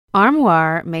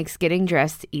Armoire makes getting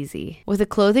dressed easy. With a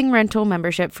clothing rental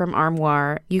membership from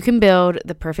Armoire, you can build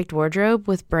the perfect wardrobe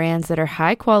with brands that are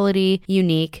high quality,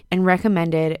 unique, and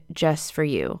recommended just for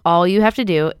you. All you have to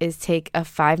do is take a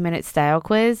 5-minute style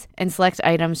quiz and select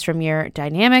items from your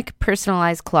dynamic,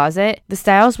 personalized closet. The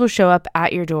styles will show up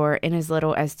at your door in as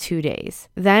little as 2 days.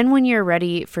 Then when you're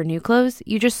ready for new clothes,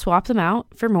 you just swap them out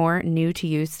for more new to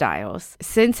you styles.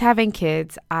 Since having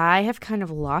kids, I have kind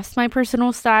of lost my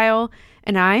personal style,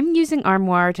 and I'm using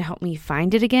Armoire to help me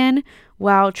find it again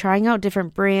while trying out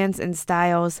different brands and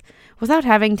styles without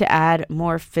having to add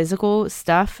more physical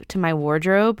stuff to my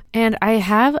wardrobe. And I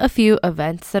have a few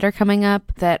events that are coming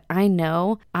up that I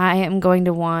know I am going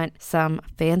to want some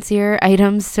fancier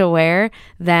items to wear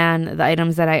than the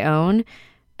items that I own.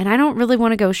 And I don't really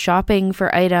want to go shopping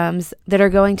for items that are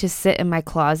going to sit in my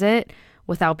closet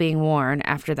without being worn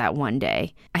after that one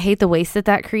day. I hate the waste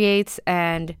that creates,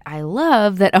 and I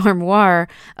love that Armoire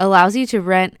allows you to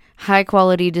rent high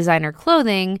quality designer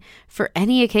clothing for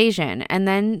any occasion and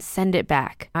then send it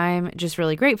back. I'm just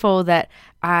really grateful that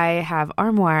I have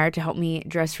Armoire to help me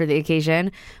dress for the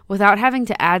occasion without having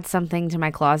to add something to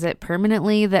my closet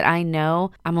permanently that I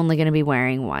know I'm only going to be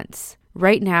wearing once.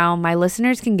 Right now, my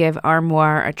listeners can give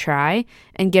Armoire a try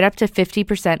and get up to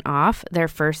 50% off their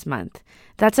first month.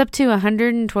 That's up to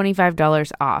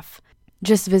 $125 off.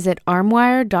 Just visit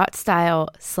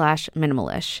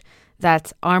armoire.style/minimalish.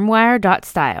 That's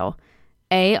armoire.style,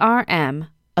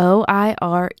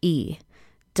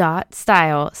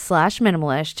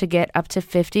 ARMOIRE.style/minimalish to get up to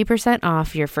 50%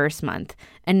 off your first month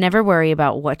and never worry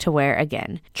about what to wear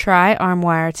again. Try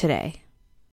Armoire today.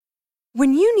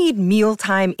 When you need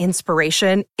mealtime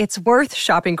inspiration, it's worth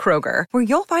shopping Kroger, where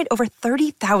you'll find over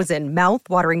 30,000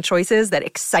 mouth-watering choices that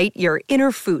excite your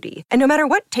inner foodie. And no matter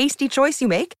what tasty choice you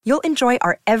make, you'll enjoy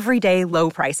our everyday low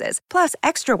prices, plus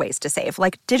extra ways to save,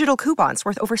 like digital coupons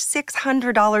worth over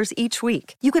 $600 each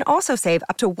week. You can also save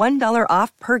up to $1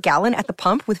 off per gallon at the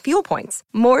pump with fuel points.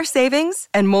 More savings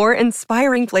and more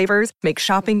inspiring flavors make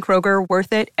shopping Kroger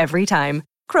worth it every time.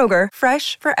 Kroger,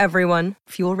 fresh for everyone.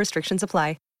 Fuel restrictions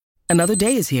apply. Another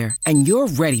day is here, and you're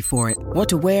ready for it. What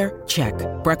to wear? Check.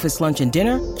 Breakfast, lunch, and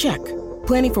dinner? Check.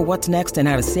 Planning for what's next and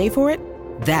how to save for it?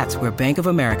 That's where Bank of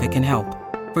America can help.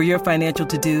 For your financial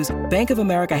to-dos, Bank of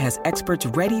America has experts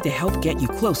ready to help get you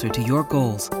closer to your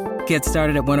goals. Get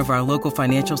started at one of our local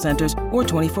financial centers or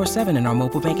 24/7 in our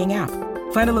mobile banking app.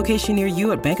 Find a location near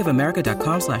you at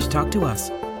bankofamerica.com/talktous.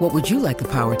 What would you like the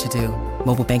power to do?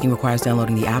 Mobile banking requires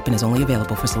downloading the app and is only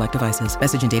available for select devices.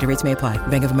 Message and data rates may apply.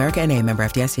 Bank of America N.A., member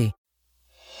FDIC.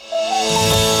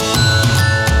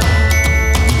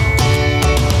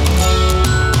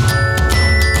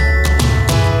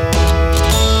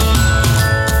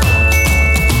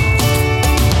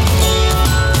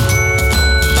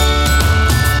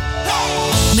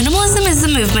 Minimalism is the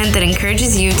movement that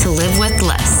encourages you to live with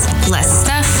less. Less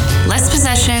stuff, less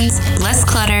possessions, less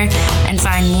clutter, and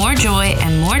find more joy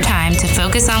and more time to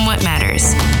focus on what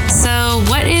matters. So,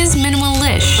 what is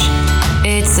minimalish?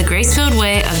 It's the grace-filled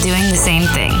way of doing the same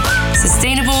thing.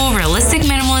 Sustainable, realistic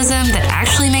minimalism that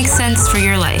actually makes sense for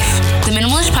your life. The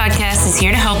Minimalish Podcast is here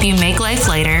to help you make life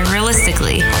lighter,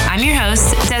 realistically. I'm your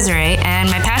host, Desiree, and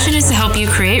my passion is to help you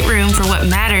create room for what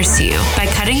matters to you by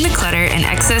cutting the clutter and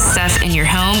excess stuff in your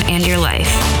home and your life.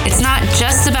 It's not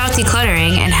just about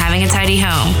decluttering and having a tidy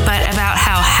home, but about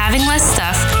how having less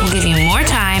stuff will give you more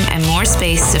time and more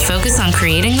space to focus on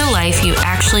creating the life you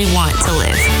actually want to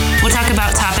live. We'll talk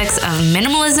about topics of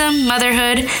minimalism,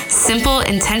 motherhood, simple,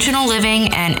 intentional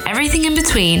living, and everything in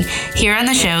between here on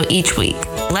the show each week.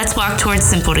 Let's walk towards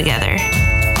simple together.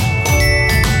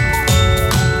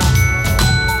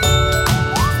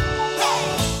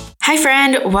 Hi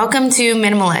friend, welcome to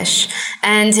Minimalish.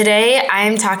 And today I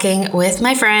am talking with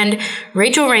my friend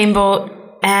Rachel Rainbolt,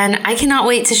 and I cannot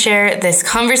wait to share this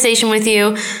conversation with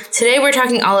you. Today we're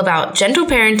talking all about gentle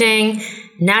parenting,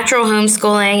 natural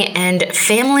homeschooling, and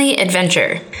family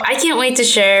adventure. I can't wait to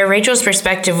share Rachel's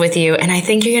perspective with you, and I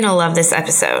think you're going to love this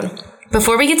episode.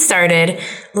 Before we get started,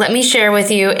 let me share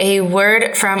with you a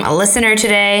word from a listener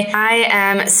today. I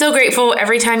am so grateful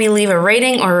every time you leave a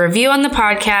rating or review on the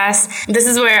podcast. This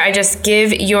is where I just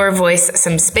give your voice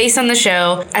some space on the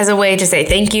show as a way to say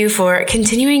thank you for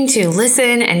continuing to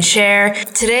listen and share.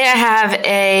 Today I have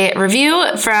a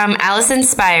review from Allison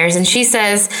Spires, and she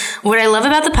says, "What I love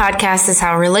about the podcast is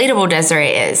how relatable Desiree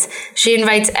is. She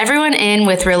invites everyone in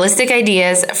with realistic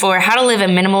ideas for how to live a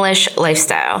minimalish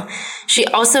lifestyle. She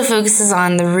also focuses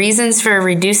on the reasons for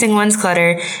reducing one's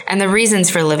clutter and the reasons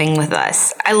for living with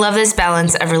less. I love this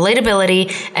balance of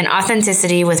relatability and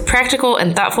authenticity with practical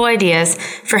and thoughtful ideas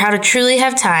for how to truly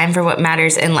have time for what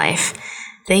matters in life.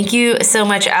 Thank you so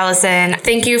much, Allison.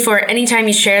 Thank you for any time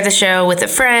you share the show with a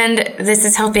friend. This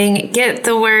is helping get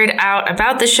the word out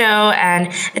about the show, and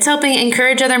it's helping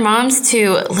encourage other moms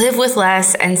to live with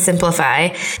less and simplify.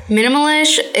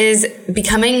 Minimalish is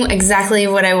becoming exactly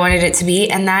what I wanted it to be,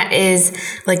 and that is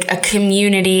like a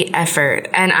community effort.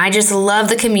 And I just love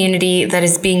the community that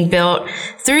is being built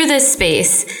through this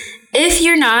space. If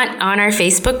you're not on our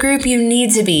Facebook group, you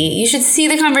need to be. You should see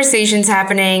the conversations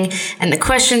happening and the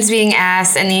questions being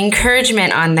asked and the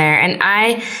encouragement on there. And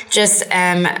I just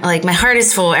am like, my heart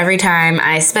is full every time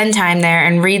I spend time there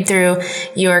and read through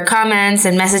your comments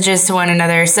and messages to one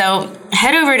another. So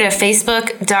head over to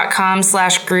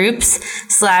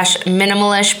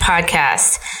facebook.com/groups/Minimalish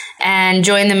podcast and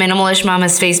join the Minimalish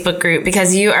Mamas Facebook group,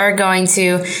 because you are going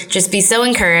to just be so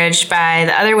encouraged by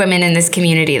the other women in this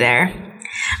community there.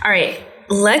 All right,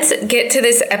 let's get to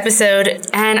this episode,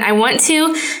 and I want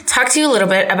to talk to you a little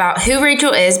bit about who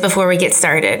Rachel is before we get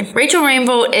started. Rachel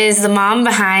Rainbolt is the mom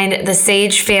behind the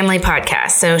Sage Family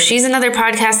Podcast. So she's another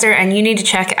podcaster, and you need to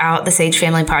check out the Sage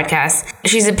Family Podcast.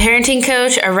 She's a parenting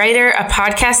coach, a writer, a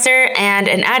podcaster, and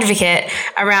an advocate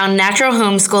around natural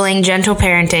homeschooling, gentle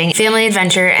parenting, family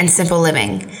adventure, and simple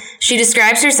living. She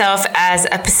describes herself as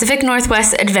a Pacific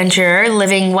Northwest adventurer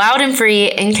living wild and free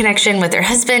in connection with her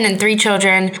husband and 3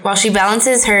 children, while she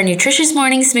balances her nutritious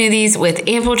morning smoothies with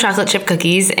ample chocolate chip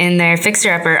cookies in their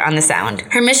fixer-upper on the Sound.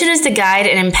 Her mission is to guide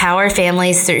and empower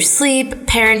families through sleep,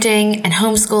 parenting, and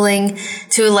homeschooling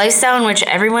to a lifestyle in which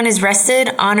everyone is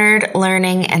rested, honored,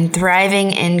 learning, and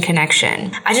thriving in connection.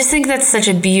 I just think that's such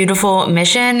a beautiful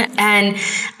mission, and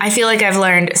I feel like I've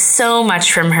learned so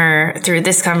much from her through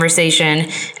this conversation,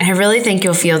 and I really think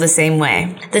you'll feel the same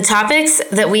way. The topics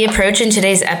that we approach in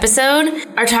today's episode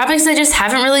are topics I just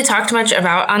haven't really talked much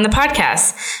about on the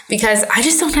podcast because I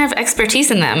just don't have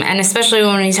expertise in them. And especially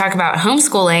when we talk about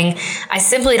homeschooling, I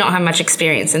simply don't have much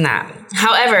experience in that.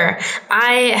 However,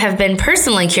 I have been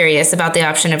personally curious about the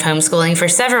option of homeschooling for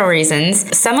several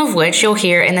reasons, some of which you'll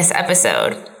hear in this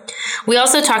episode. We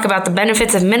also talk about the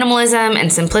benefits of minimalism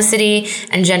and simplicity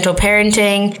and gentle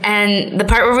parenting. And the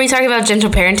part where we talk about gentle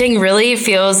parenting really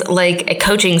feels like a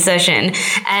coaching session.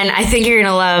 And I think you're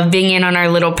going to love being in on our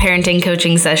little parenting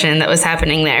coaching session that was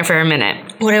happening there for a minute.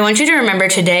 What I want you to remember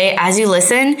today as you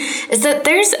listen is that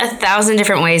there's 1,000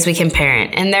 different ways we can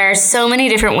parent. And there are so many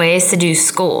different ways to do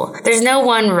school. There's no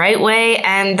one right way.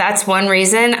 And that's one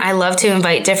reason I love to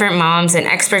invite different moms and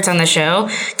experts on the show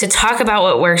to talk about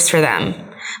what works for them.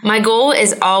 My goal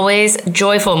is always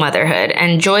joyful motherhood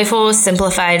and joyful,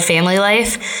 simplified family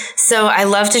life. So I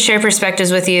love to share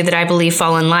perspectives with you that I believe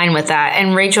fall in line with that,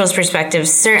 and Rachel's perspective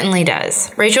certainly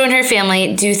does. Rachel and her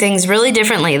family do things really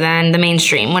differently than the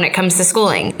mainstream when it comes to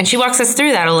schooling, and she walks us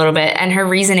through that a little bit and her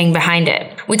reasoning behind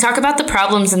it. We talk about the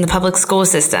problems in the public school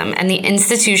system and the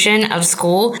institution of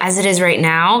school as it is right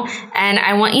now, and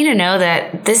I want you to know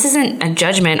that this isn't a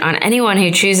judgment on anyone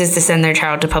who chooses to send their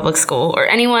child to public school or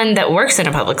anyone that works in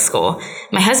a public school.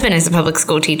 My husband is a public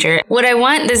school teacher. What I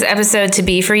want this episode to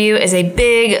be for you is a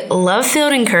big,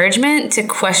 love-filled encouragement to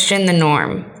question the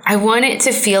norm. I want it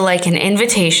to feel like an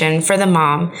invitation for the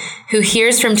mom who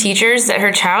hears from teachers that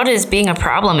her child is being a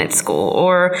problem at school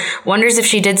or wonders if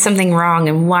she did something wrong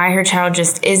and why her child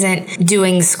just isn't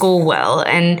doing school well.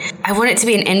 And I want it to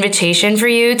be an invitation for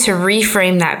you to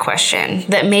reframe that question,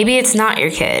 that maybe it's not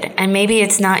your kid and maybe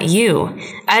it's not you.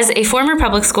 As a former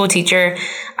public school teacher,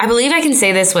 I believe I can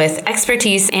say this with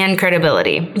expertise and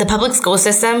credibility. The public school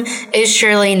system is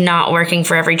surely not working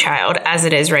for every child as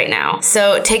it is right now.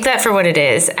 So take that for what it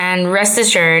is. And rest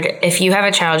assured, if you have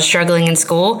a child struggling in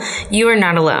school, you are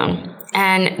not alone.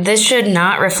 And this should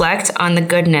not reflect on the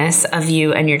goodness of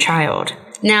you and your child.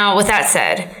 Now, with that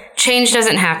said, change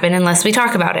doesn't happen unless we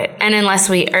talk about it and unless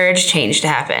we urge change to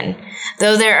happen.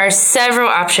 Though there are several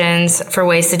options for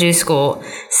ways to do school,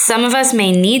 some of us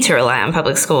may need to rely on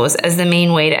public schools as the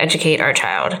main way to educate our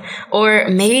child. Or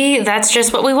maybe that's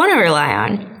just what we want to rely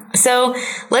on. So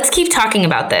let's keep talking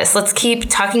about this. Let's keep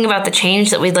talking about the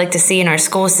change that we'd like to see in our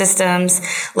school systems.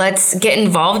 Let's get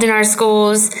involved in our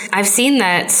schools. I've seen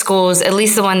that schools, at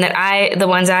least the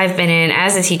ones I've been in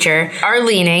as a teacher, are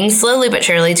leaning slowly but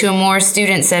surely to a more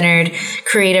student-centered,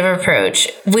 creative approach.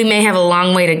 We may have a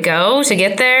long way to go to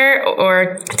get there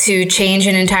or to change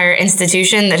an entire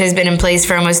institution that has been in place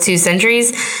for almost 2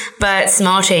 centuries, but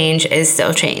small change is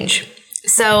still change.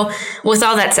 So with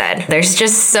all that said, there's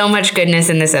just so much goodness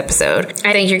in this episode.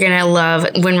 I think you're going to love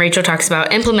when Rachel talks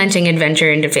about implementing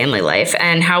adventure into family life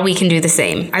and how we can do the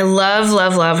same. I love,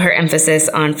 love, love her emphasis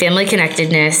on family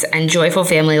connectedness and joyful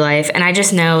family life. And I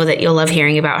just know that you'll love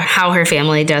hearing about how her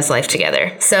family does life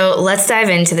together. So let's dive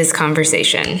into this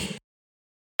conversation.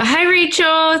 Hi, Rachel.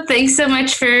 Rachel, thanks so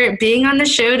much for being on the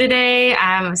show today.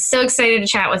 I'm so excited to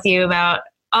chat with you about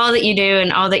all that you do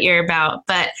and all that you're about.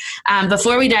 But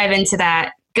before we dive into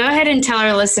that, go ahead and tell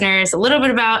our listeners a little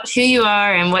bit about who you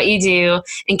are and what you do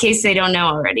in case they don't know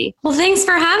already. Well, thanks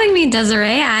for having me,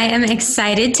 Desiree. I am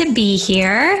excited to be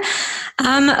here.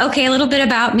 Okay, a little bit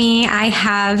about me. I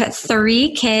have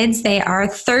 3 kids. They are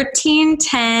 13,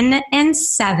 10, and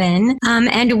 7.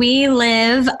 And we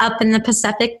live up in the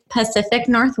Pacific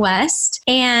Northwest.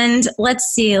 And let's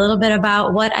see a little bit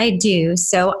about what I do.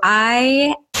 So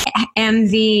I am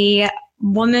the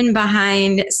woman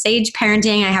behind Sage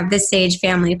Parenting. I have the Sage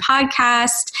Family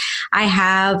Podcast. I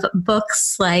have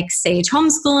books like Sage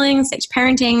Homeschooling, Sage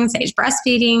Parenting, Sage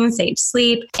Breastfeeding, Sage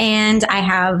Sleep, and I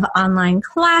have online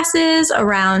classes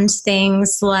around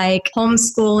things like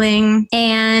homeschooling,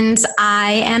 and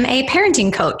I am a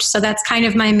parenting coach. So that's kind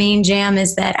of my main jam,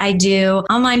 is that I do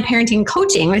online parenting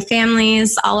coaching with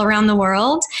families all around the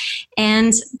world.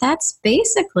 And that's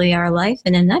basically our life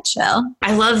in a nutshell.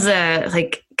 I love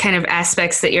the kind of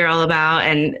aspects that you're all about,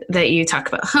 and that you talk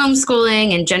about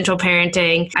homeschooling and gentle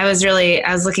parenting. I was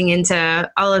looking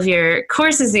into all of your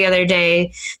courses the other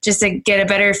day just to get a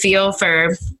better feel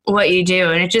for what you do.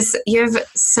 And you have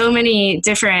so many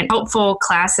different helpful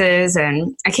classes,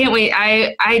 and I can't wait.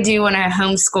 I do want to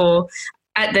homeschool.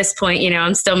 At this point,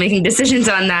 I'm still making decisions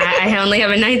on that. I only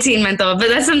have a 19-month-old, but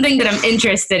that's something that I'm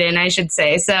interested in, I should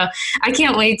say. So I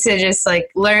can't wait to just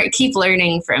keep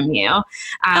learning from you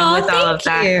with all of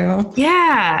that. You.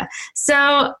 Yeah.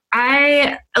 So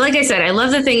like I said, I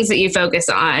love the things that you focus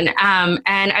on.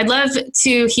 And I'd love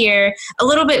to hear a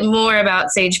little bit more about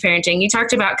Sage Parenting. You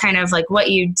talked about kind of like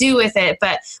what you do with it,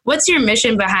 but what's your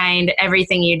mission behind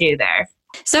everything you do there?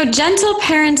 So gentle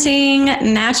parenting,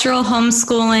 natural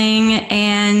homeschooling,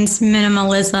 and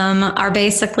minimalism are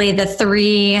basically the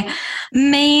 3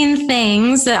 main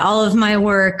things that all of my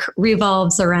work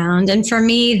revolves around. And for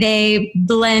me, they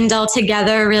blend all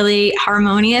together really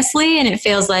harmoniously, and it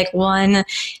feels like one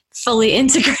fully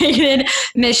integrated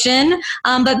mission.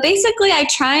 But basically, I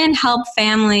try and help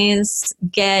families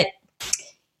get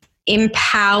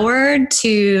empowered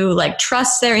to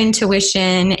trust their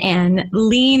intuition and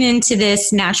lean into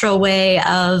this natural way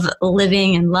of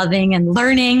living and loving and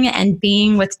learning and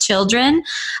being with children.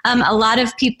 A lot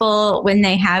of people, when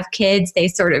they have kids, they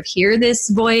sort of hear this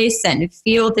voice and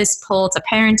feel this pull to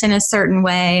parent in a certain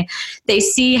way. They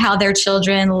see how their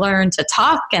children learn to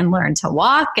talk and learn to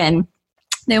walk, and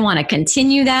they want to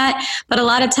continue that. But a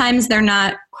lot of times they're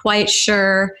not quite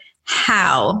sure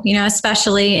how,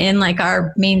 especially in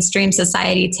our mainstream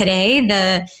society today,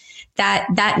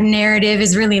 that narrative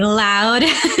is really loud,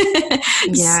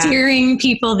 steering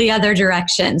people the other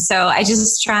direction. So I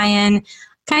just try and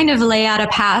kind of lay out a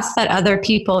path that other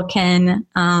people can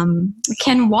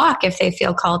walk if they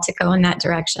feel called to go in that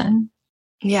direction.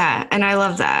 Yeah, and I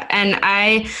love that. And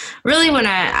I really want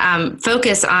to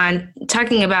focus on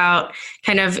talking about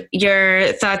kind of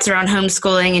your thoughts around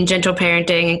homeschooling and gentle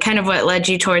parenting and kind of what led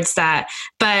you towards that.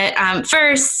 But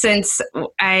first, since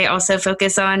I also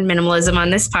focus on minimalism on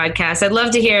this podcast, I'd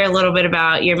love to hear a little bit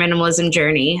about your minimalism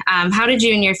journey. How did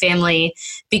you and your family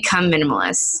become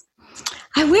minimalists?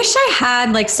 I wish I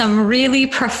had some really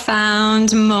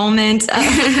profound moment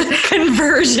of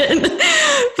conversion,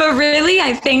 but really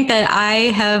I think that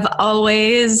I have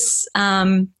always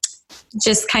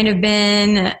just kind of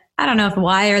been, I don't know if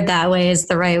wired that way is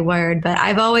the right word, but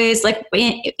I've always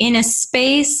in a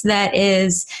space that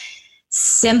is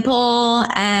simple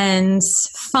and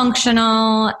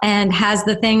functional and has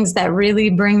the things that really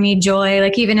bring me joy.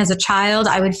 Even as a child,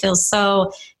 I would feel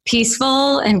so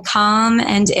peaceful and calm.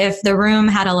 And if the room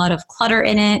had a lot of clutter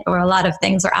in it or a lot of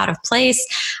things were out of place,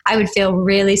 I would feel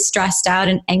really stressed out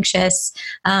and anxious.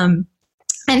 And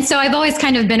so I've always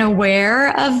kind of been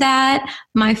aware of that.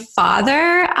 My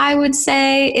father, I would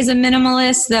say, is a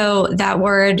minimalist, though that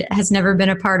word has never been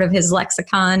a part of his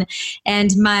lexicon.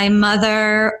 And my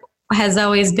mother has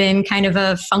always been kind of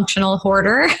a functional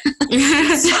hoarder. So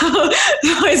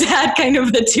I've always had kind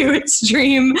of the 2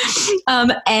 extreme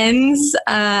ends,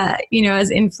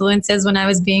 as influences when I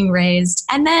was being raised.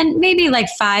 And then maybe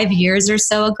 5 years or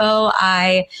so ago,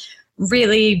 I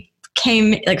really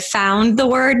found the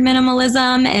word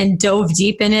minimalism and dove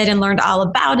deep in it and learned all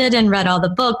about it and read all the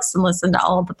books and listened to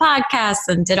all the podcasts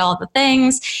and did all the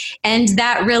things. And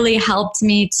that really helped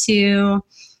me to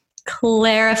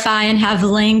clarify and have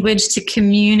language to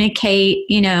communicate,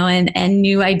 and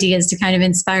new ideas to kind of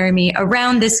inspire me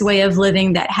around this way of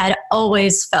living that had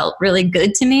always felt really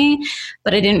good to me,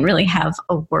 but I didn't really have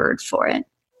a word for it.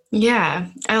 Yeah,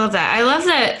 I love that. I love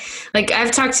that.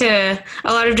 I've talked to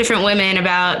a lot of different women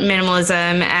about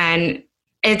minimalism, and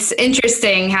it's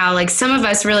interesting how like some of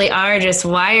us really are just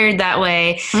wired that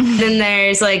way. Then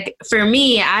there's like, for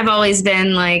me, I've always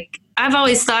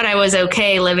thought I was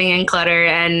okay living in clutter,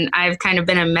 and I've kind of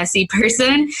been a messy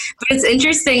person. But it's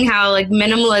interesting how like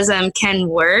minimalism can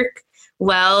work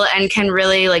well and can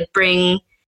really like bring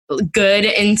good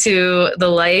into the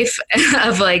life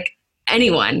of like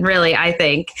anyone, really, I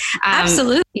think.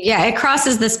 Absolutely. Yeah, it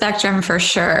crosses the spectrum for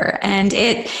sure. And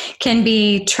it can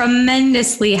be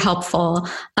tremendously helpful,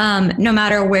 no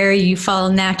matter where you fall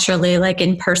naturally, like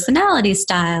in personality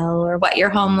style or what your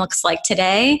home looks like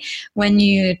today. When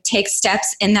you take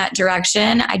steps in that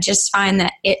direction, I just find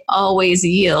that it always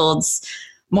yields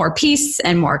more peace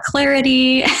and more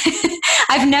clarity.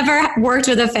 I've never worked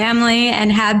with a family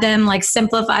and had them like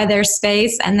simplify their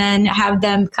space and then have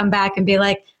them come back and be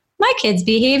like, my kid's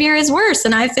behavior is worse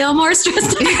and I feel more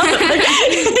stressed out.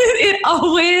 It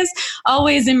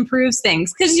always improves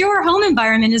things, because your home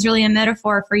environment is really a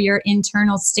metaphor for your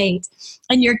internal state,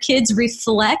 and your kids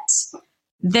reflect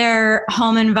their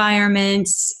home environment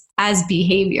as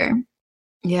behavior.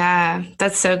 Yeah,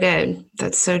 that's so good.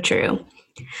 That's so true.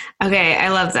 Okay, I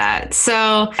love that.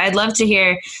 So I'd love to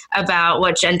hear about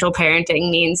what gentle parenting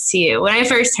means to you. When I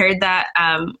first heard that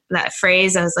that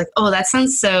phrase, I was like, oh, that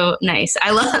sounds so nice.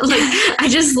 I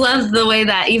just love the way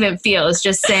that even feels,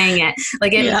 just saying it.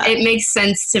 Like it makes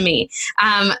sense to me.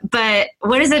 But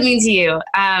what does it mean to you?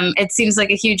 It seems like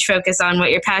a huge focus on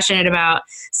what you're passionate about.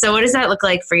 So what does that look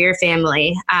like for your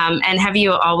family? And have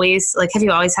you always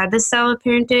had this style of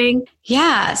parenting?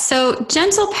 Yeah. So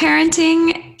gentle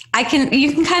parenting,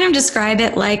 you can kind of describe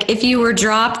it like if you were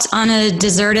dropped on a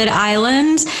deserted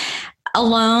island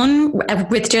alone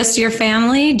with just your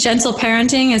family. Gentle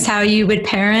parenting is how you would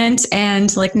parent,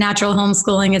 and like natural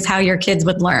homeschooling is how your kids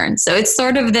would learn. So it's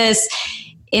sort of this,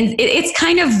 it's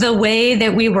kind of the way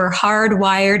that we were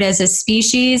hardwired as a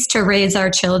species to raise our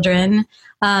children.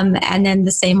 And then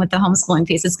the same with the homeschooling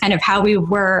piece. It's kind of how we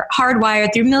were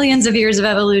hardwired through millions of years of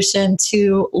evolution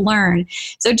to learn.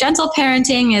 So gentle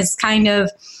parenting is kind of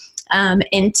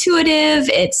intuitive.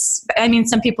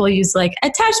 Some people use like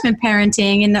attachment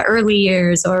parenting in the early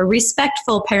years or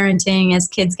respectful parenting as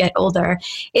kids get older.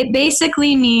 It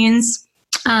basically means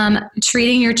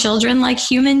treating your children like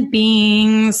human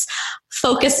beings,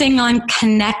 focusing on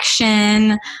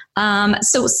connection.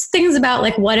 So things about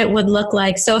like what it would look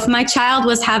like. So if my child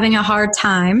was having a hard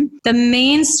time, the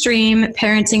mainstream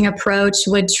parenting approach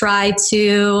would try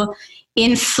to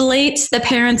inflate the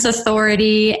parent's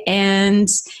authority and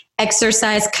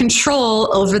exercise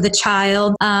control over the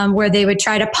child, where they would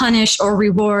try to punish or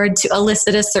reward to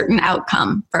elicit a certain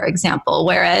outcome, for example.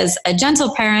 Whereas a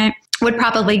gentle parent would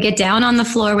probably get down on the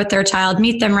floor with their child,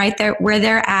 meet them right there where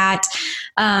they're at,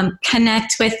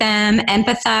 connect with them,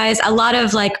 empathize, a lot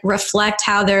of like reflect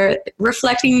how they're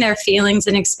reflecting their feelings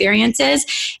and experiences,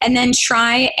 and then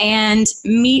try and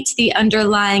meet the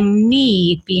underlying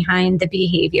need behind the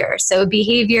behavior. So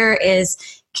behavior is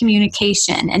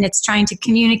communication, and it's trying to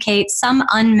communicate some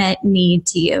unmet need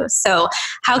to you. So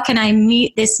how can I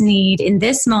meet this need in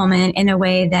this moment in a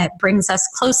way that brings us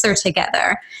closer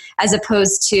together, as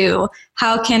opposed to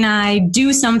how can I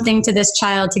do something to this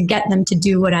child to get them to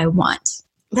do what I want?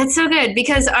 That's so good,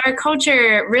 because our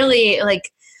culture really,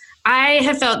 like, I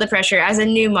have felt the pressure as a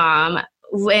new mom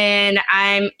when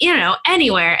I'm,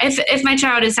 anywhere. If my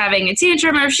child is having a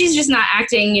tantrum, or if she's just not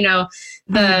acting,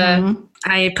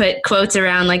 I put quotes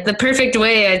around like the perfect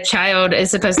way a child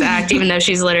is supposed to act, even though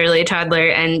she's literally a toddler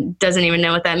and doesn't even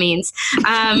know what that means.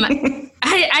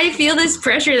 I feel this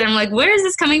pressure that I'm like, where is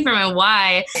this coming from and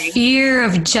why? Fear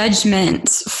of judgment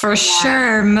for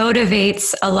sure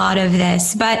motivates a lot of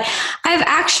this. But I've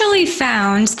actually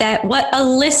found that what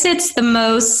elicits the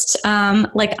most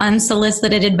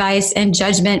unsolicited advice and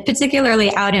judgment,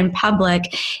 particularly out in public,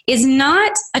 is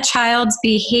not a child's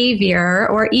behavior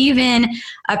or even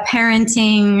a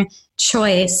parenting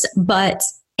choice, but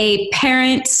a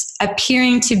parent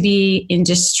appearing to be in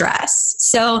distress.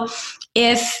 So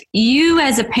if you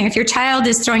as a parent, if your child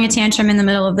is throwing a tantrum in the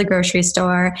middle of the grocery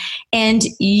store and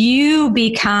you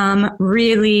become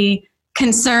really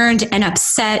concerned and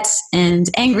upset and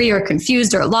angry or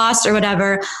confused or lost or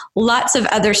whatever, lots of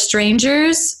other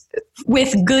strangers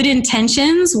with good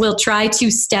intentions will try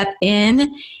to step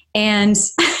in, and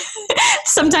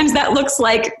sometimes that looks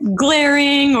like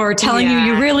glaring or telling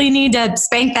you really need to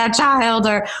spank that child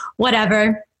or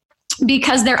whatever,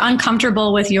 because they're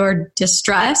uncomfortable with your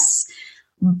distress.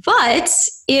 But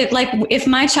if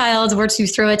my child were to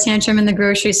throw a tantrum in the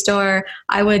grocery store,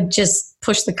 I would just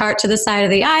push the cart to the side of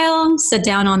the aisle, sit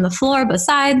down on the floor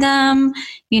beside them,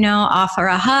 offer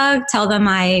a hug, tell them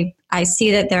I I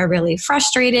see that they're really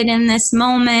frustrated in this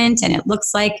moment, and it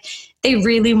looks like they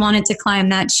really wanted to climb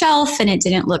that shelf and it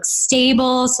didn't look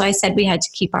stable. So I said we had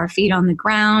to keep our feet on the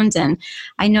ground. And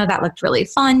I know that looked really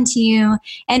fun to you.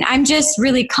 And I'm just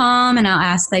really calm, and I'll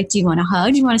ask, like, do you want a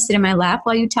hug? Do you want to sit in my lap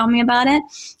while you tell me about it?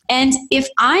 And if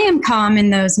I am calm in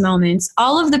those moments,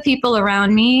 all of the people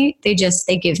around me, they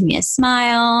give me a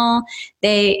smile.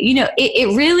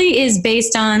 It really is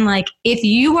based on, like, if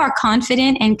you are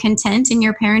confident and content in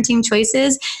your parenting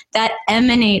choices, that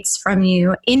emanates from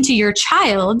you into your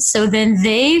child. So then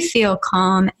they feel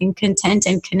calm and content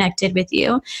and connected with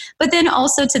you. But then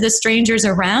also to the strangers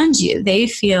around you, they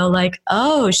feel like,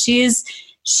 oh, she's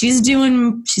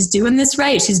doing this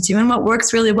right. She's doing what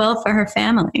works really well for her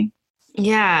family.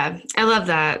 Yeah, I love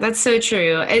that. That's so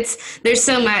true. There's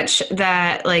so much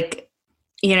that, like,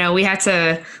 we have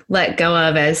to let go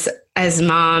of as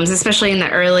moms, especially in the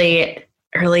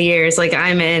early years. Like,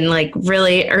 I'm in, like,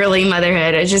 really early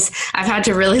motherhood. I've had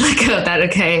to really let go of that.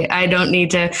 Okay, I don't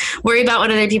need to worry about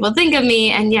what other people think of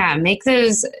me, and make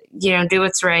those, do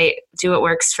what's right, do what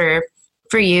works for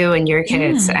you and your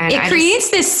kids. Yeah. And it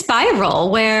creates this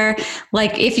spiral where,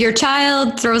 like, if your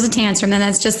child throws a tantrum, then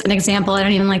that's just an example. I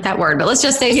don't even like that word, but let's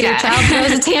just say your child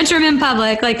throws a tantrum in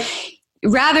public, like,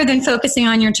 rather than focusing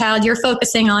on your child, you're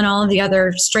focusing on all of the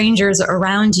other strangers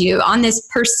around you, on this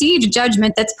perceived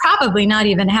judgment that's probably not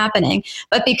even happening.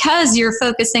 But because you're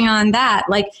focusing on that,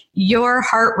 like, your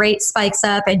heart rate spikes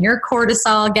up and your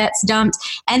cortisol gets dumped.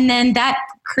 And then that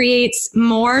creates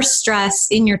more stress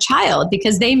in your child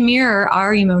because they mirror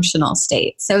our emotional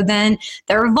state. So then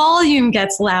their volume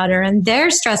gets louder and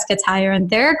their stress gets higher and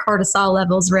their cortisol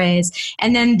levels raise.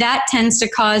 And then that tends to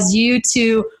cause you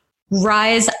to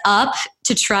rise up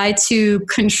to try to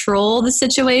control the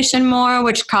situation more,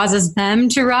 which causes them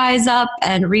to rise up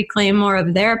and reclaim more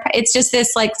of their. It's just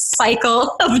this, like,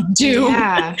 cycle of doom.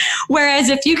 Yeah. Whereas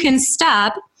if you can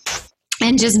stop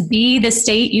and just be the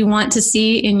state you want to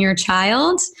see in your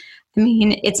child, I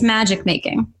mean, it's magic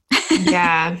making.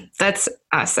 Yeah, that's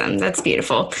awesome. That's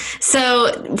beautiful.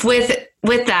 So with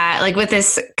that, like, with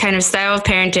this kind of style of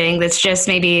parenting, that's just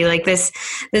maybe like this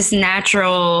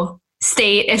natural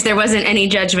state, if there wasn't any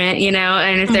judgment,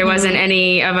 and if there wasn't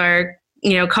any of our,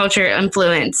 culture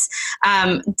influence,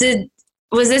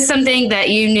 was this something that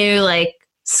you knew, like,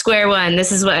 square one,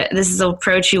 this is the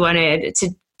approach you wanted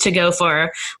to go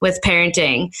for with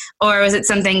parenting? Or was it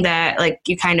something that, like,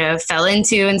 you kind of fell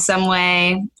into in some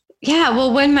way? Yeah,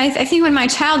 well, I think when my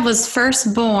child was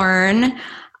first born,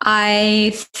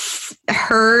 I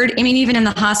heard, even in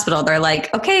the hospital, they're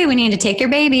like, okay, we need to take your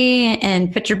baby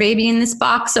and put your baby in this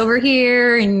box over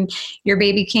here, and your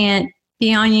baby can't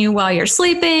be on you while you're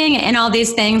sleeping, and all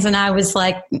these things. And I was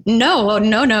like, no,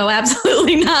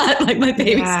 absolutely not. Like, my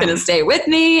baby's going to stay with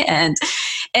me. And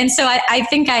so I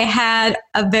think I had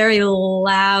a very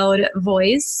loud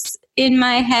voice in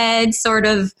my head, sort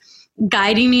of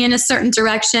guiding me in a certain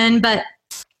direction. But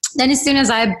then as soon as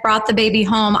I brought the baby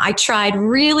home, I tried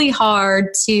really hard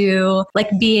to, like,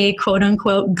 be a quote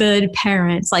unquote good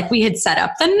parent. Like, we had set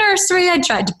up the nursery. I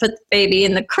tried to put the baby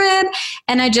in the crib,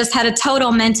 and I just had a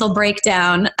total mental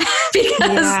breakdown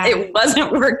because it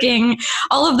wasn't working.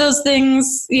 All of those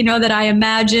things, that I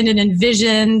imagined and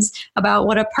envisioned about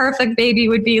what a perfect baby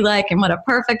would be like and what a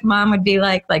perfect mom would be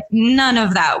like none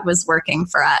of that was working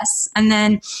for us. And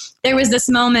then there was this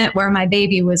moment where my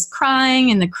baby was crying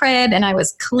in the crib, and I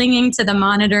was clinging to the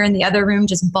monitor in the other room,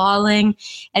 just bawling.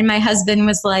 And my husband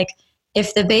was like,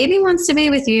 if the baby wants to be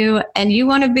with you and you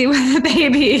want to be with the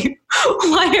baby,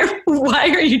 why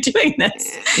are you doing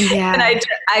this? Yeah.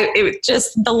 And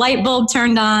the light bulb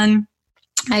turned on.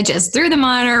 I just threw the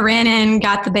monitor, ran in,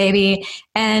 got the baby,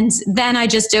 and then I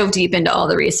just dove deep into all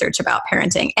the research about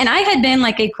parenting. And I had been,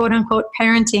 like, a quote unquote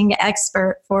parenting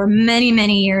expert for many,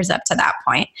 many years up to that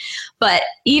point. But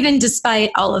even despite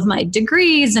all of my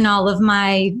degrees and all of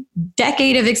my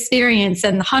decade of experience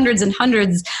and hundreds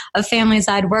of families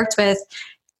I'd worked with,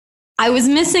 I was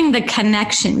missing the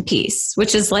connection piece,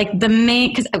 which is, like, the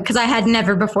main, because I had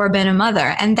never before been a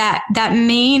mother. And that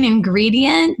main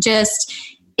ingredient just,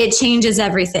 it changes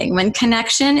everything. When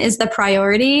connection is the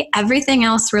priority, everything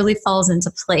else really falls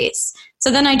into place. So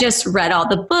then I just read all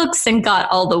the books and got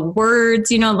all the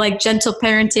words, like gentle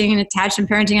parenting and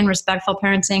attachment parenting and respectful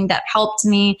parenting, that helped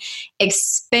me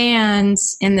expand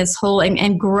in this whole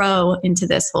and grow into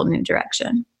this whole new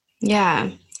direction.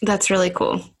 Yeah, that's really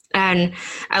cool. And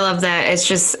I love that it's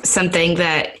just something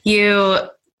that you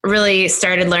really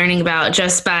started learning about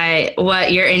just by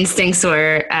what your instincts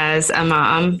were as a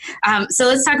mom. So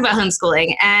let's talk about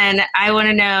homeschooling. And I want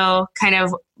to know kind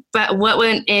of but what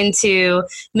went into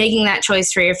making that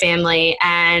choice for your family,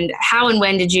 and how and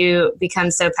when did you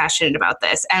become so passionate about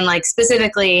this? And like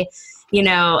specifically,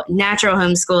 natural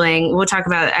homeschooling.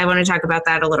 I want to talk about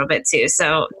that a little bit too.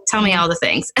 So tell me all the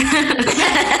things.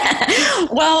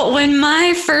 Well, when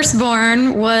my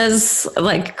firstborn was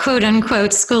like, quote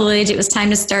unquote, school age, it was time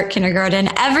to start kindergarten.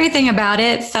 Everything about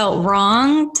it felt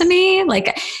wrong to me.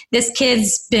 Like, this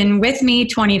kid's been with me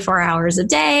 24 hours a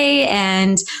day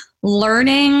and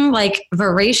learning like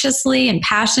voraciously and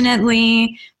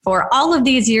passionately for all of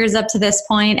these years up to this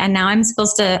point. And now I'm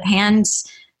supposed to hand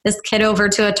this kid over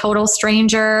to a total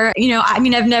stranger.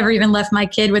 I've never even left my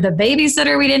kid with a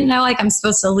babysitter we didn't know. Like, I'm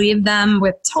supposed to leave them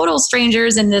with total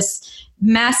strangers in this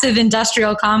massive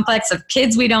industrial complex of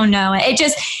kids we don't know.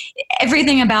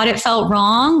 Everything about it felt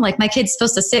wrong. Like, my kid's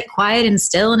supposed to sit quiet and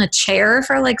still in a chair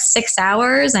for like 6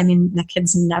 hours. I mean, the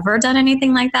kid's never done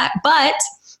anything like that. But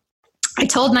I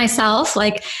told myself,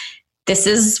 like, this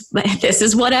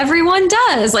is what everyone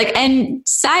does. Like, and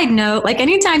side note, like,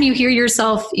 anytime you hear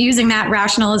yourself using that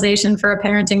rationalization for a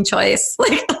parenting choice,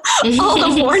 like, all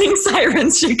the warning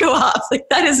sirens should go off. Like,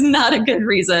 that is not a good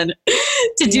reason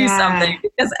to do something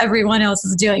because everyone else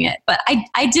is doing it. But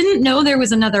I didn't know there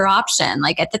was another option.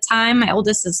 Like, at the time, my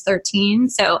oldest is 13.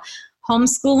 So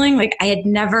homeschooling, like, I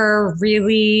didn't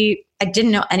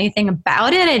know anything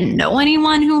about it. I didn't know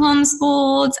anyone who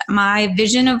homeschooled. My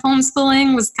vision of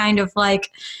homeschooling was kind of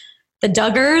like the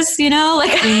Duggars,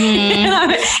 like,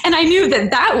 and I knew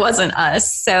that wasn't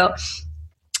us. So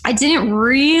I didn't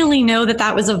really know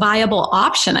that was a viable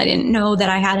option. I didn't know that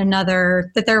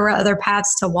that there were other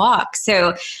paths to walk.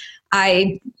 So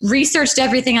I researched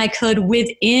everything I could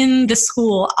within the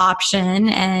school option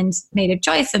and made a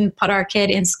choice and put our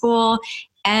kid in school.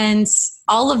 And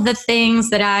all of the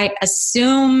things that I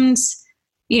assumed,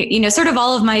 sort of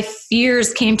all of my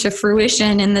fears came to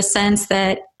fruition in the sense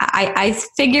that I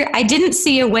figured I didn't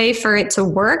see a way for it to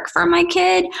work for my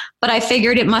kid, but I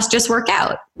figured it must just work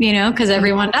out, because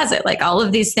everyone does it. Like, all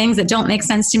of these things that don't make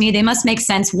sense to me, they must make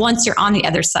sense once you're on the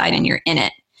other side and you're in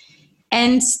it.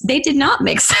 And they did not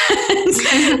make sense.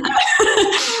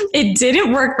 It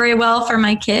didn't work very well for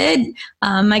my kid.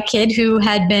 My kid, who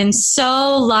had been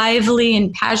so lively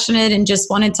and passionate and just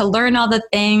wanted to learn all the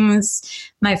things.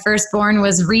 My firstborn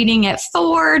was reading at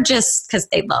 4 just because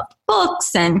they loved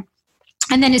books. And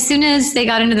then as soon as they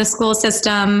got into the school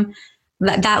system,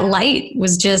 that light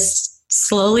was just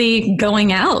slowly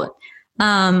going out.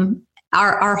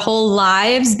 Our whole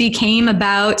lives became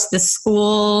about the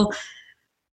school,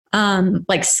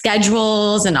 like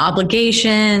schedules and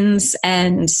obligations,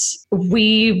 and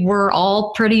we were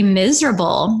all pretty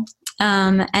miserable.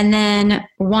 And then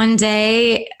one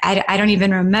day, I don't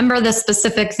even remember the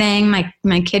specific thing.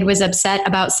 My kid was upset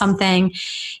about something,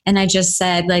 and I just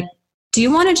said, like, do you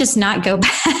want to just not go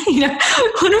back?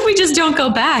 What if we just don't go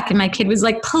back? And my kid was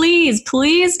like, please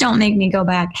don't make me go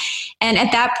back. And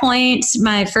at that point,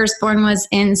 my firstborn was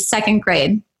in 2nd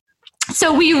grade.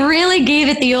 So we really gave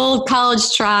it the old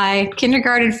college try,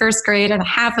 kindergarten, 1st grade, and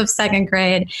half of 2nd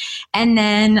grade. And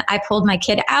then I pulled my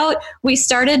kid out. We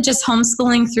started just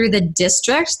homeschooling through the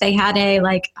district. They had a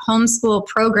homeschool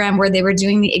program where they were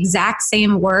doing the exact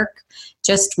same work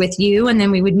just with you. And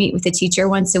then we would meet with the teacher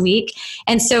once a week.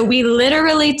 And so we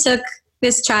literally took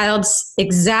this child's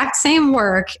exact same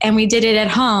work and we did it at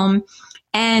home.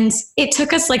 And it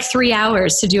took us 3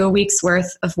 hours to do a week's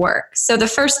worth of work. So the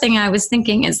first thing I was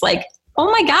thinking is oh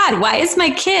my God, why is my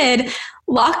kid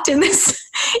locked in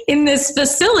this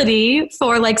facility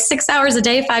for 6 hours a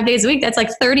day, 5 days a week? That's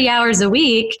 30 hours a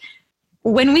week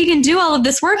when we can do all of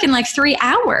this work in 3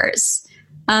 hours.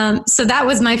 So that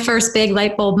was my first big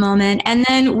light bulb moment. And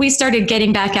then we started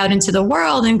getting back out into the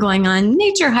world and going on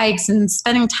nature hikes and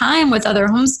spending time with other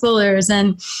homeschoolers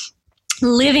and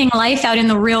living life out in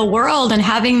the real world and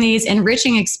having these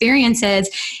enriching experiences.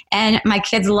 And my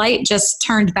kids' light just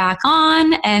turned back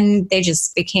on and they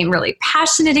just became really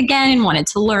passionate again and wanted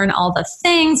to learn all the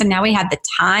things. And now we had the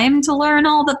time to learn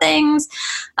all the things.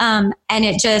 And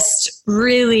it just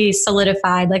really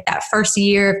solidified that first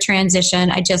year of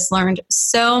transition. I just learned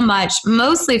so much,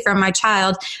 mostly from my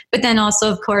child, but then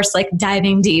also, of course,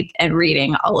 diving deep and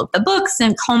reading all of the books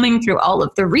and combing through all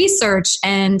of the research.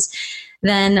 And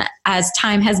then as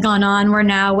time has gone on, we're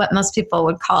now what most people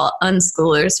would call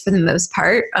unschoolers for the most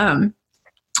part.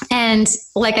 And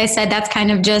like I said, that's kind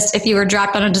of just, if you were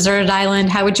dropped on a deserted island,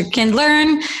 how would your kid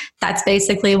learn? That's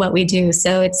basically what we do.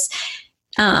 So it's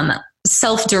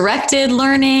self-directed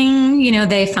learning.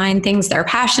 They find things they're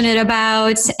passionate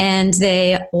about and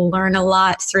they learn a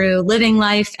lot through living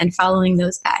life and following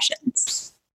those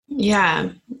passions. Yeah.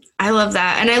 I love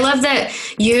that. And I love that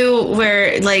you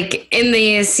were like in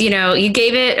these, you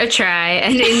gave it a try.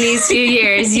 And in these few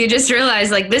years, you just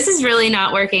realized like, this is really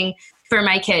not working for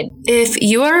my kid. If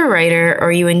you are a writer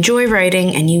or you enjoy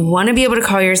writing and you want to be able to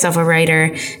call yourself a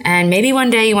writer, and maybe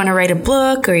one day you want to write a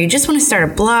book or you just want to start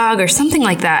a blog or something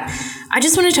like that, I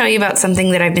just want to tell you about something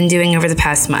that I've been doing over the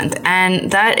past month.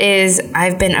 And that is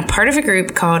I've been a part of a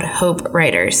group called Hope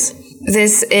Writers.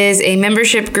 This is a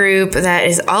membership group that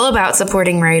is all about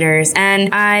supporting writers,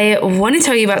 and I want to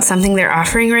tell you about something they're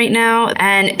offering right now,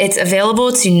 and it's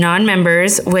available to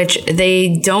non-members, which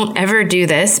they don't ever do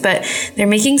this, but they're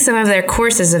making some of their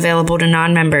courses available to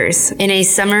non-members in a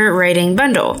summer writing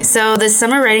bundle. So the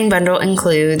summer writing bundle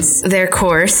includes their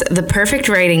course, The Perfect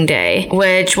Writing Day,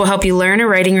 which will help you learn a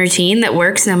writing routine that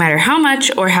works no matter how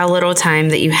much or how little time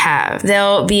that you have.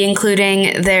 They'll be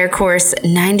including their course,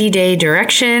 90-Day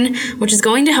Direction, which is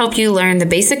going to help you learn the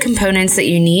basic components that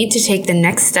you need to take the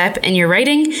next step in your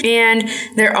writing. And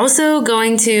they're also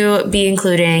going to be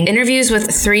including interviews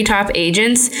with 3 top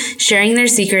agents, sharing their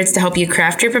secrets to help you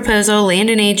craft your proposal, land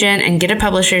an agent, and get a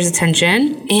publisher's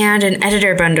attention, and an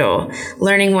editor bundle,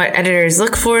 learning what editors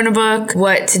look for in a book,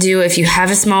 what to do if you have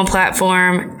a small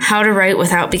platform, how to write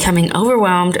without becoming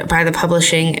overwhelmed by the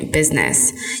publishing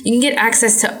business. You can get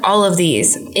access to all of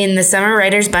these in the Summer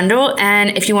Writers Bundle,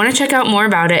 and if you want to check out more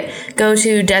about it, go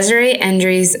to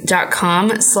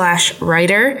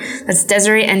DesireeEndries.com/writer. That's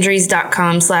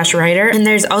DesireeEndries.com/writer. And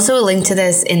there's also a link to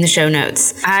this in the show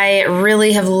notes. I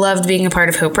really have loved being a part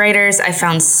of Hope Writers. I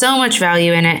found so much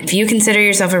value in it. If you consider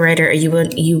yourself a writer or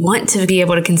you want to be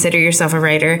able to consider yourself a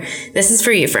writer, this is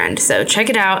for you, friend. So check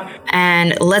it out,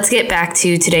 and let's get back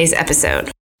to today's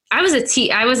episode. I was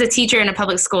a teacher in a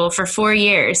public school for 4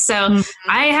 years. So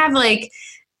I have like,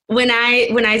 when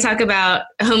I talk about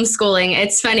homeschooling,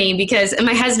 it's funny because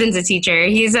my husband's a teacher.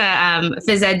 He's a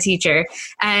phys ed teacher,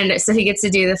 and so he gets to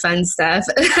do the fun stuff.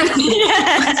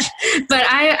 But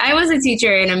I was a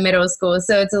teacher in a middle school,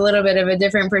 so it's a little bit of a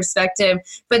different perspective.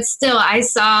 But still, I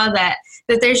saw that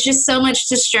there's just so much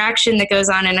distraction that goes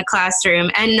on in a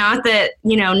classroom, and not that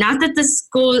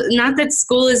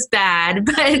school is bad,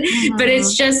 but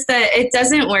it's just that it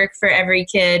doesn't work for every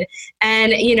kid.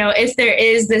 And if there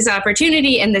is this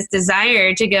opportunity and this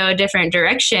desire to go a different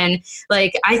direction,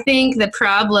 like I think the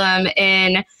problem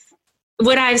in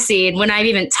what I've seen when I've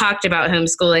even talked about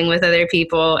homeschooling with other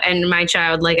people, and my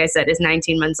child, like I said, is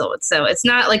 19 months old. So it's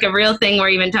not like a real thing we're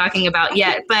even talking about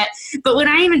yet. But when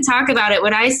I even talk about it,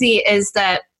 what I see is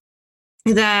that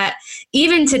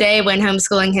even today when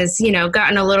homeschooling has,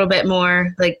 gotten a little bit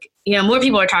more like, more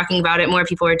people are talking about it, more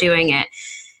people are doing it.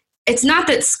 It's not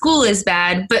that school is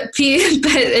bad, but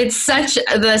it's such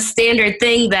the standard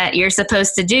thing that you're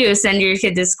supposed to do, send your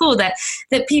kid to school, that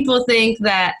people think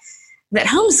that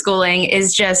homeschooling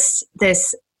is just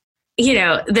this,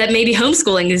 that maybe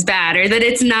homeschooling is bad, or that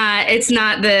it's not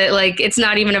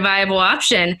even a viable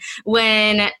option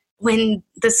when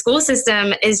the school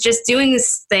system is just doing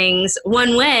things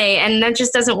one way, and that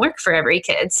just doesn't work for every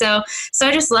kid. So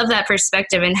I just love that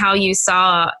perspective and how you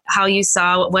saw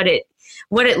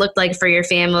what it looked like for your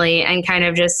family, and kind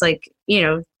of just like,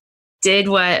 did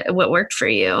what worked for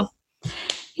you.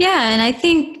 Yeah. And I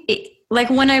think like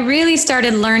when I really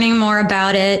started learning more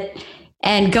about it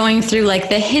and going through like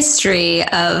the history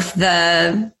of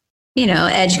the,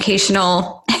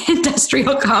 educational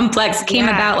industrial complex came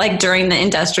about like during the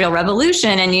Industrial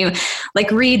Revolution, and you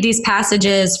like read these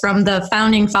passages from the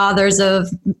founding fathers of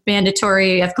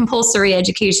compulsory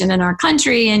education in our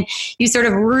country, and you sort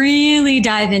of really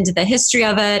dive into the history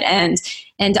of it and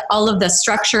all of the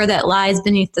structure that lies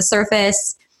beneath the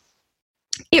surface.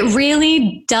 It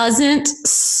really doesn't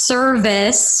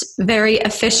service very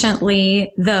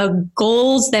efficiently the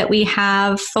goals that we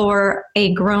have for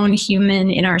a grown human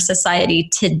in our society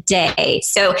today.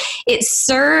 So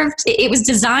it was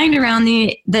designed around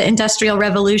the Industrial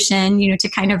Revolution, to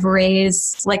kind of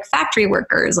raise like factory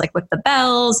workers, like with the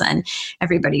bells, and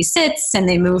everybody sits and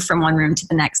they move from one room to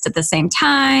the next at the same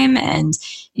time, and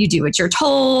you do what you're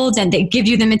told, and they give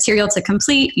you the material to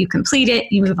complete, you complete it,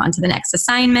 you move on to the next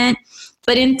assignment.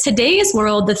 But in today's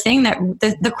world, the thing that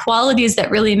the qualities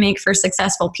that really make for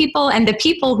successful people, and the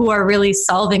people who are really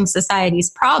solving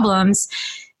society's problems,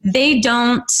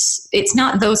 it's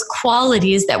not those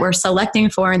qualities that we're selecting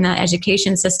for in the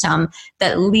education system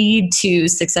that lead to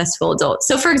successful adults.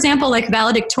 So for example, like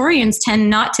valedictorians tend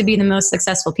not to be the most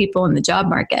successful people in the job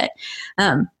market.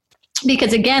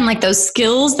 Because again, like those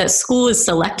skills that school is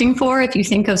selecting for, if you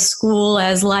think of school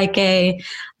as like a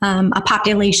a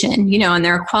population, you know, and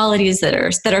there are qualities that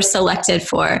are selected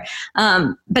for.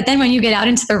 But then when you get out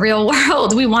into the real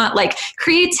world, we want like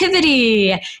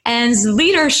creativity and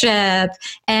leadership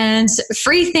and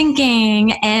free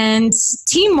thinking and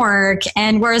teamwork.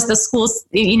 And whereas the schools,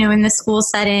 you know, in the school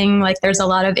setting, like there's a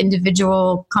lot of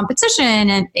individual competition,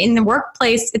 and in the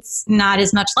workplace, it's not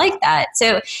as much like that.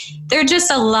 So there are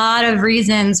just a lot of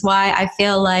reasons why I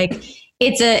feel like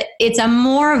it's a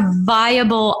more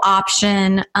viable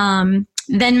option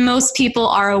than most people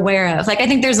are aware of. Like, I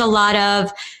think there's a lot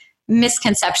of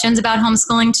misconceptions about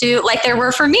homeschooling too, like there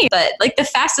were for me, but like the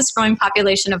fastest growing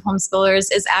population of homeschoolers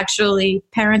is actually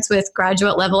parents with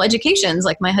graduate level educations.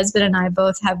 Like my husband and I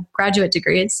both have graduate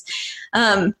degrees.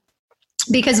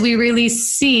 Because we really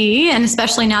see, and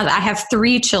especially now that I have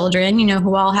 3 children, you know,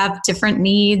 who all have different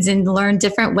needs and learn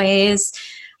different ways,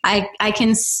 I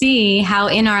can see how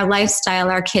in our lifestyle,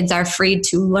 our kids are free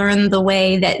to learn the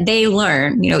way that they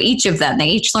learn. You know, each of them, they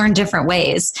each learn different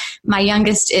ways. My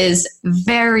youngest is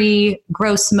very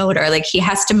gross motor, like he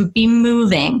has to be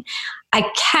moving. I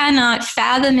cannot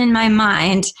fathom in my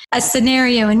mind a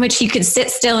scenario in which he could sit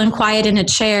still and quiet in a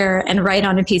chair and write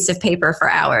on a piece of paper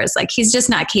for hours. Like he's just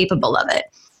not capable of it.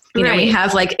 You know, we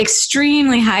have like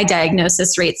extremely high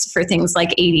diagnosis rates for things like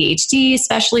ADHD,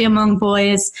 especially among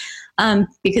boys.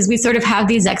 Because we sort of have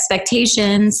these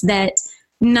expectations that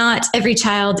not every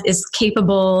child is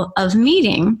capable of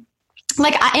meeting.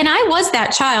 Like, I was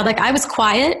that child. Like, I was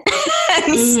quiet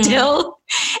and still,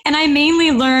 and I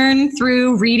mainly learned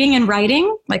through reading and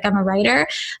writing. Like, I'm a writer.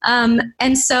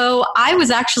 And so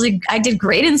I did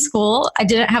great in school. I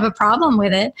didn't have a problem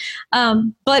with it.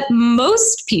 But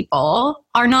most people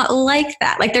are not like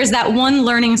that. Like, there's that one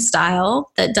learning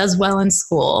style that does well in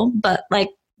school, but like,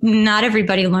 not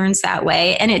everybody learns that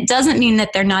way. And it doesn't mean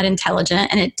that they're not intelligent.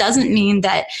 And it doesn't mean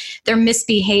that they're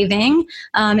misbehaving.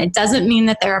 It doesn't mean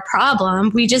that they're a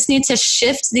problem. We just need to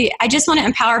I just want to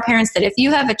empower parents that if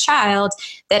you have a child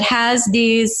that has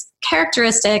these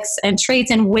characteristics and traits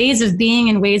and ways of being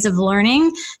and ways of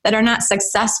learning that are not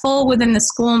successful within the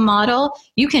school model,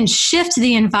 you can shift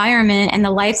the environment and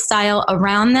the lifestyle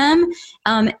around them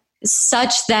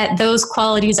such that those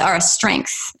qualities are a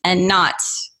strength and not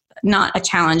a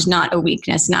challenge, not a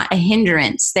weakness, not a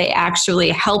hindrance. They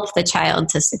actually help the child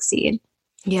to succeed.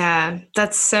 Yeah,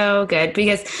 that's so good,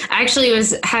 because I actually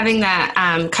was having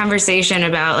that conversation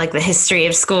about like the history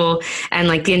of school and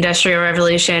like the Industrial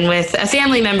Revolution with a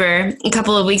family member a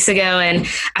couple of weeks ago, and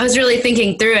I was really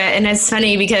thinking through it. And it's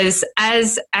funny because I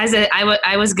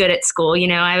was good at school, you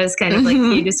know, I was kind of like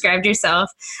you described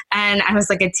yourself, and I was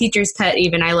like a teacher's pet.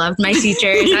 Even I loved my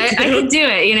teachers. I could do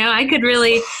it, you know, I could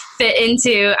really fit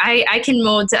into. I can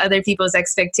mold to other people's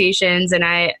expectations, and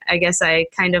I guess I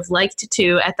kind of liked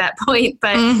to at that point,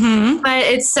 but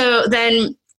it's so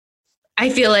then I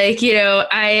feel like, you know,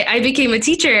 I became a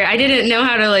teacher. I didn't know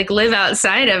how to like live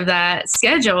outside of that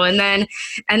schedule. And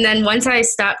then once I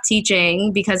stopped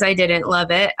teaching because I didn't love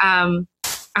it,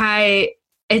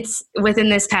 it's within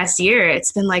this past year,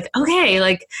 it's been like, okay,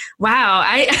 like, wow,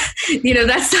 you know,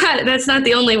 that's not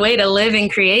the only way to live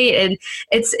and create. And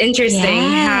it's interesting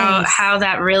how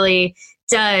that really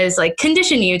does like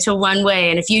condition you to one way.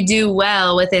 And if you do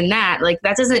well within that, like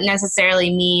that doesn't necessarily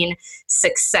mean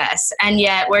success. And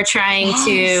yet we're trying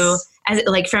to, as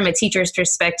like from a teacher's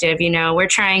perspective, you know, we're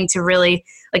trying to really,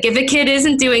 like if a kid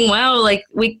isn't doing well, like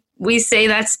we say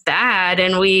that's bad,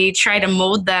 and we try to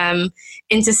mold them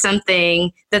into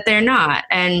something that they're not.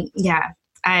 And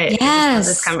I just love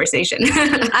this conversation.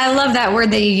 I love that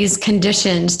word that you use,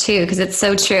 conditioned, too, because it's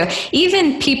so true.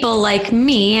 Even people like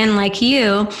me and like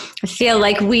you feel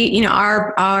like we, you know,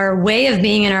 our way of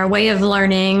being and our way of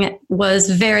learning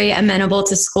was very amenable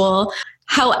to school.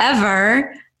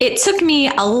 However, it took me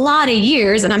a lot of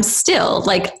years, and I'm still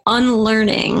like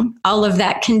unlearning all of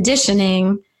that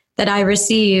conditioning that I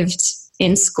received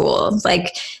in school,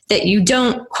 like that you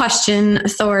don't question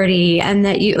authority, and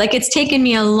that you like, it's taken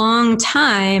me a long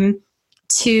time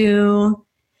to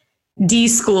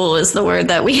de-school is the word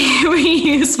that we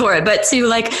use for it, but to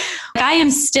like, I am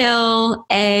still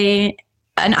and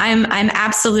I'm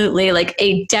absolutely like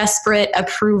a desperate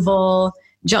approval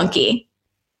junkie.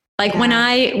 Like when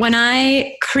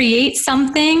I create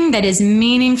something that is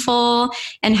meaningful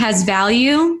and has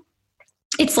value,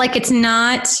 it's like, it's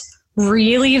not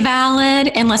really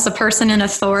valid unless a person in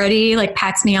authority like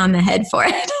pats me on the head for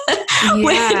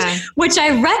it, which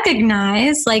I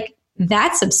recognize, like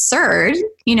that's absurd,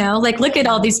 you know, like look at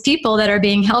all these people that are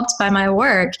being helped by my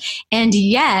work. And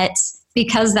yet,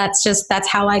 because that's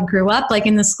how I grew up, like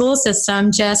in the school system,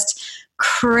 just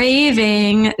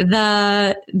craving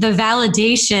the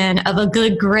validation of a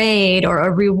good grade or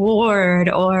a reward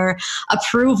or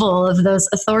approval of those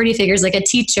authority figures like a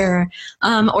teacher,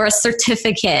 or a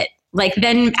certificate. Like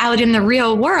then out in the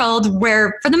real world,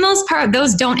 where for the most part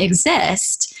those don't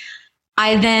exist,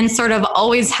 I then sort of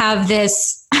always have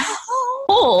this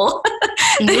hole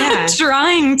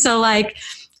trying to like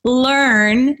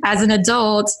learn as an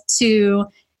adult to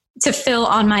fill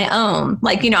on my own,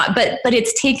 like, you know, but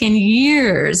it's taken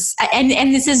years. And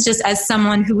this is just as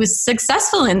someone who was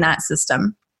successful in that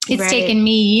system. It's taken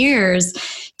me years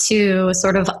to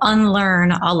sort of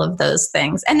unlearn all of those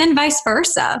things. And then vice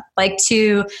versa, like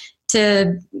to,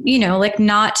 you know, like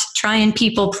not try and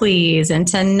people please and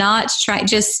to not try,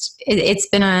 just, it's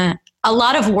been a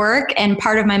lot of work and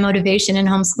part of my motivation in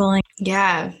homeschooling.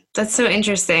 Yeah, that's so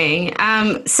interesting.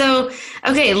 So,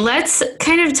 okay, let's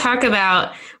kind of talk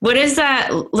about what is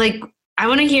that like. I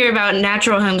want to hear about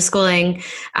natural homeschooling.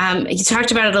 You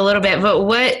talked about it a little bit, but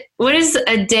what is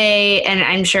a day, and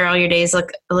I'm sure all your days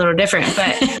look a little different,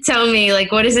 but tell me,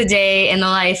 like, what does a day in the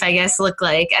life, I guess, look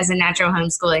like as a natural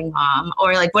homeschooling mom?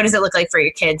 Or like, what does it look like for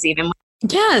your kids even?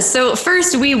 Yeah. So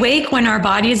first we wake when our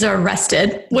bodies are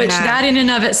rested, which that in and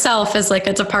of itself is like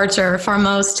a departure for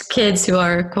most kids who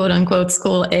are quote unquote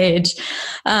school age.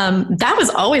 That was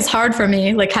always hard for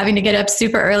me, like having to get up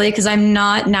super early because I'm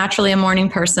not naturally a morning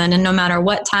person. And no matter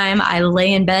what time I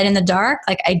lay in bed in the dark,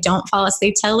 like I don't fall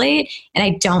asleep till late and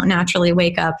I don't naturally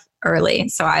wake up early.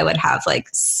 So I would have like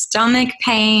stomach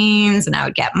pains and I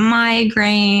would get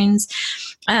migraines.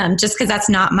 Just because that's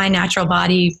not my natural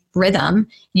body rhythm.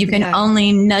 You can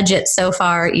only nudge it so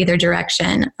far either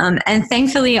direction. And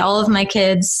thankfully, all of my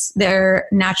kids, their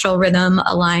natural rhythm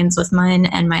aligns with mine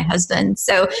and my husband.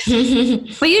 So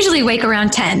we usually wake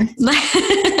around 10.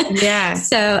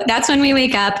 So that's when we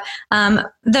wake up.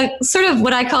 The sort of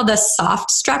what I call the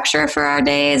soft structure for our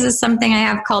days is something I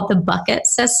have called the bucket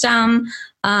system,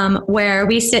 where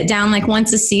we sit down like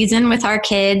once a season with our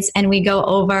kids and we go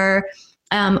over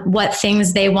what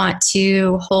things they want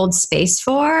to hold space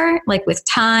for, like with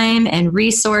time and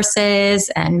resources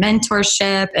and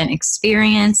mentorship and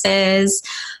experiences.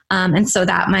 And so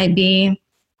that might be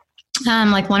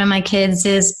like one of my kids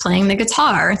is playing the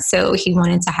guitar. So he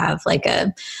wanted to have like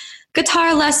a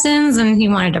guitar lessons and he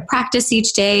wanted to practice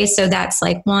each day. So that's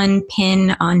like one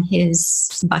pin on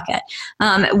his bucket.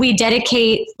 We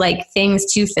dedicate like things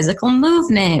to physical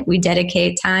movement. We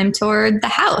dedicate time toward the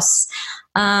house.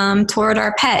 Toward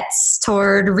our pets,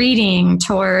 toward reading,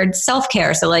 toward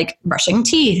self-care. So like brushing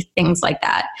teeth, things like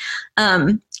that.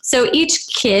 So each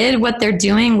kid, what they're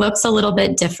doing looks a little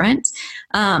bit different.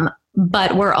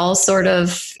 But we're all sort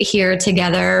of here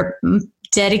together,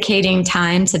 dedicating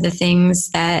time to the things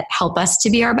that help us to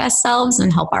be our best selves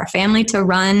and help our family to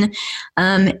run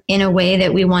in a way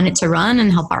that we want it to run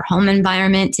and help our home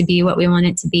environment to be what we want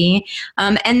it to be.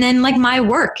 And then like my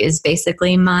work is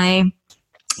basically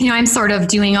I'm sort of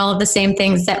doing all of the same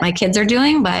things that my kids are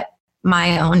doing, but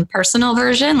my own personal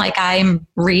version. Like I'm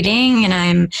reading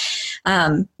and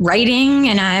I'm writing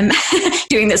and I'm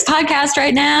doing this podcast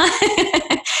right now,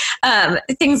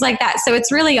 things like that. So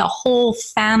it's really a whole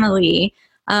family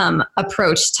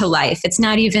approach to life. It's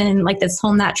not even like this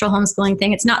whole natural homeschooling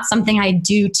thing. It's not something I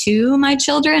do to my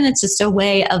children. It's just a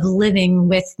way of living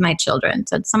with my children.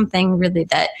 So it's something really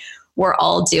that we're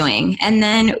all doing. And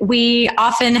then we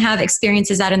often have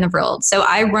experiences out in the world. So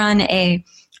I run a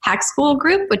hack school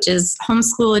group, which is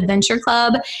Homeschool Adventure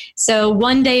Club. So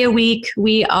one day a week,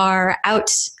 we are out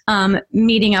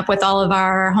meeting up with all of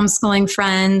our homeschooling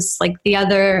friends. Like the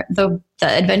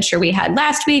adventure we had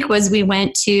last week was we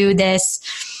went to this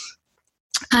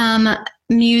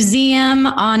museum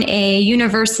on a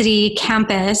university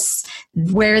campus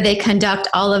where they conduct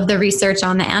all of the research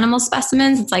on the animal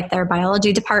specimens. It's like their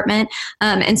biology department.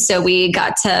 And so we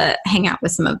got to hang out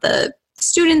with some of the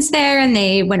students there and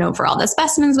they went over all the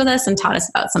specimens with us and taught us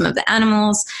about some of the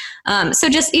animals. So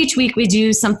just each week we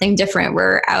do something different.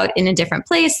 We're out in a different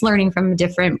place, learning from a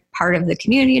different part of the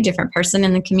community, a different person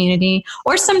in the community,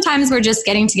 or sometimes we're just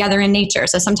getting together in nature.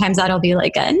 So sometimes that'll be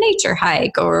like a nature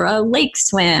hike or a lake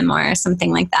swim or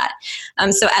something like that.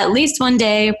 So at least one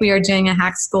day we are doing a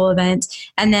hack school event.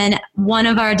 And then one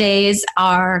of our days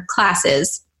are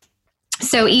classes.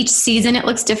 So each season it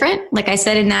looks different. Like I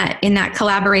said, in that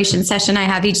collaboration session I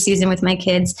have each season with my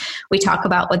kids, we talk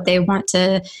about what they want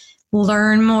to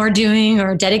learn more doing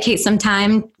or dedicate some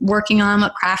time working on,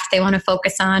 what craft they want to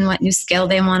focus on, what new skill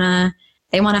they want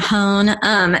to hone.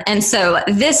 And so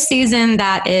this season,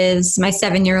 that is my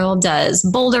 7-year-old does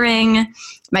bouldering.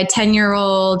 My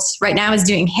 10-year-old right now is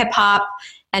doing hip hop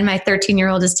and my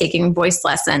 13-year-old is taking voice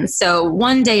lessons. So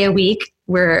one day a week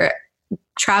we're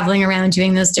traveling around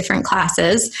doing those different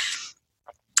classes.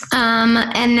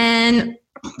 And then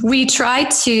we try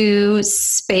to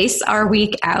space our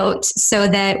week out so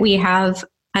that we have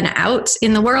an out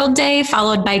in the world day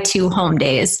followed by 2 home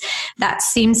days. That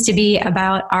seems to be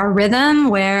about our rhythm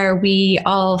where we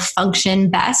all function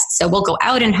best. So we'll go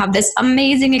out and have this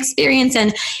amazing experience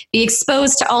and be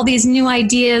exposed to all these new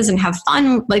ideas and have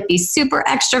fun, like be super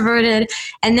extroverted.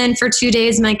 And then for 2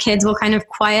 days, my kids will kind of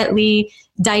quietly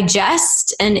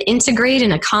digest and integrate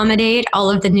and accommodate all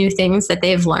of the new things that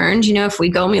they've learned. You know, if we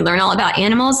go and we learn all about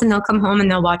animals, and they'll come home and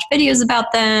they'll watch videos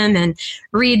about them and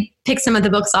pick some of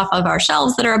the books off of our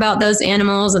shelves that are about those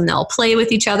animals, and they'll play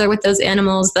with each other with those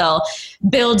animals. They'll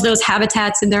build those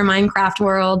habitats in their Minecraft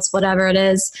worlds, whatever it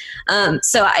is.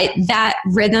 That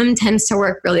rhythm tends to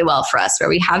work really well for us, where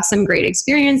we have some great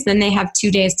experience, then they have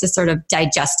 2 days to sort of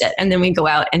digest it, and then we go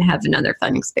out and have another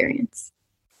fun experience.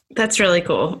 That's really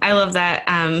cool. I love that,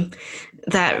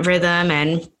 that rhythm,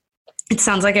 and it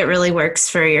sounds like it really works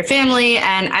for your family.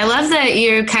 And I love that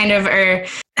you kind of are,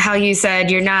 how you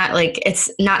said, you're not like, it's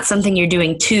not something you're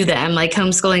doing to them. Like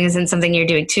homeschooling isn't something you're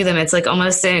doing to them. It's like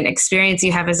almost an experience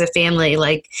you have as a family,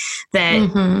 like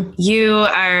that you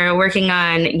are working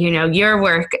on, you know, your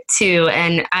work too.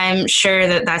 And I'm sure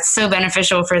that that's so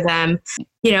beneficial for them,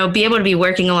 you know, be able to be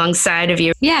working alongside of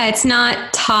you. Yeah, it's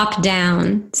not top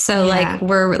down. So like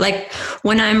we're like,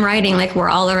 when I'm writing, like we're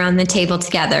all around the table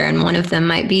together, and one of them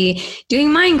might be doing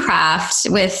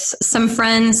Minecraft with some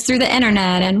friends through the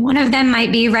internet, and one of them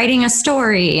might be writing a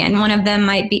story, and one of them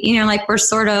might be, you know, like we're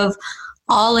sort of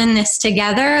all in this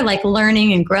together, like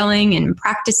learning and growing and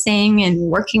practicing and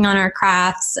working on our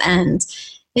crafts. And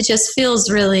it just feels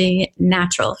really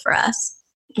natural for us.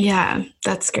 Yeah,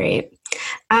 that's great.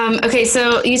 Okay,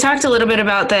 so you talked a little bit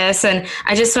about this, and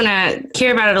I just want to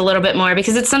hear about it a little bit more,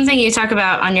 because it's something you talk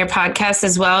about on your podcast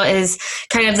as well, is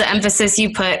kind of the emphasis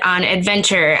you put on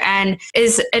adventure. And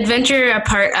is adventure a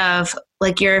part of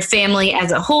like your family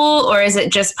as a whole, or is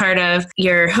it just part of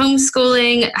your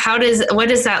homeschooling? What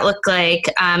does that look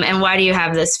like? And why do you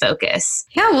have this focus?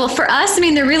 Yeah, well, for us, I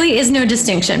mean, there really is no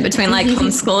distinction between like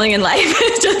homeschooling and life.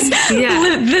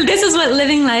 This is what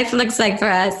living life looks like for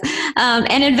us.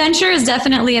 And adventure is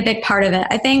definitely a big part of it.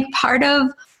 I think part of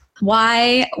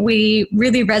why we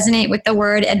really resonate with the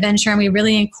word adventure and we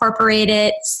really incorporate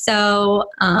it so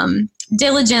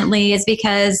diligently is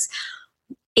because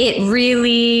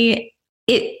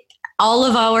all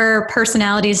of our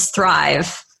personalities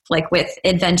thrive like with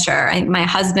adventure. My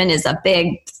husband is a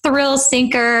big thrill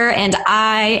seeker, and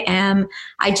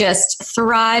I just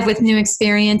thrive with new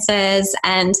experiences,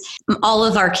 and all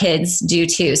of our kids do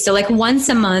too. So like once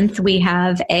a month we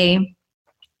have a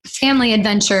family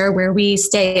adventure where we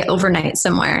stay overnight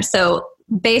somewhere. So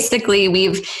basically we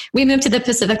moved to the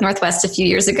Pacific Northwest a few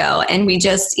years ago, and we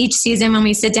just, each season when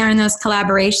we sit down in those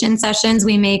collaboration sessions,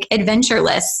 we make adventure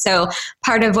lists. So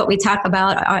part of what we talk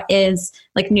about is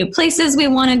like new places we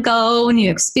want to go, new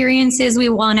experiences we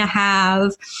want to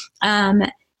have.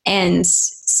 And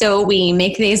so we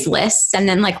make these lists, and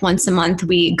then like once a month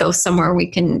we go somewhere we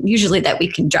can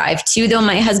drive to, though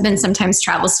my husband sometimes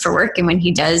travels for work, and when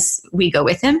he does, we go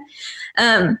with him.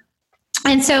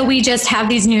 And so we just have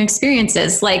these new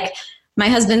experiences. Like my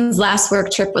husband's last work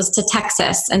trip was to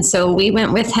Texas. And so we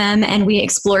went with him and we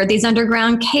explored these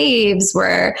underground caves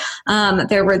where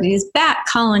there were these bat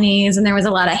colonies, and there was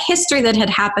a lot of history that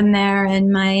had happened there.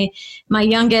 And my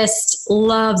youngest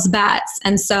loves bats.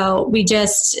 And so we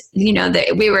just,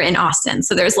 we were in Austin.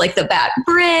 So there's like the Bat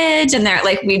Bridge, and there,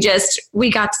 like,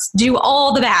 we got to do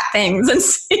all the bat things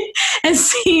and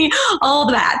see all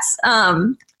the bats.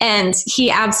 And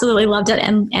he absolutely loved it.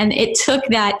 And it took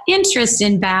that interest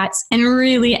in bats and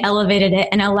really elevated it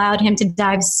and allowed him to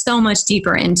dive so much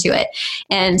deeper into it.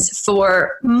 And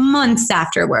for months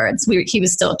afterwards, he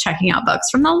was still checking out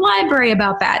books from the library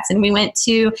about bats. And we went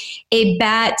to a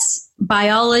bat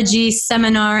biology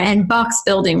seminar and box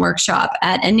building workshop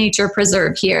at a nature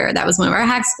preserve here. That was one of our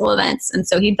hack school events. And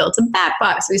so he built a bat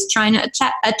box. So he's trying to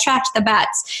attract the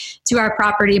bats to our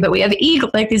property, but we have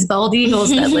these bald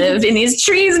eagles that live in these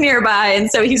trees nearby.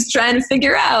 And so he's trying to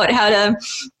figure out how to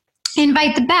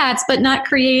invite the bats, but not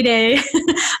create a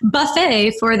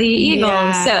buffet for the eagles.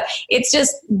 Yeah. So it's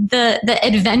just the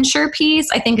adventure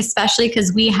piece, I think, especially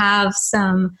because we have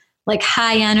some like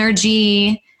high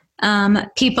energy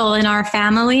people in our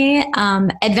family.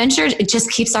 Adventure, it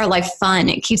just keeps our life fun.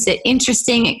 It keeps it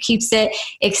interesting. It keeps it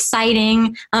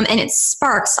exciting. And it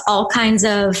sparks all kinds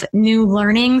of new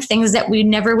learning, things that we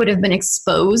never would have been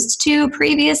exposed to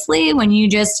previously. When you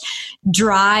just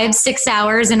drive 6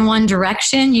 hours in one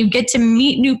direction, you get to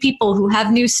meet new people who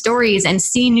have new stories and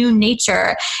see new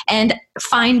nature and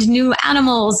find new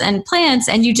animals and plants.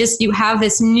 And you have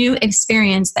this new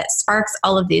experience that sparks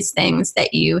all of these things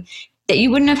that you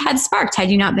wouldn't have had sparked had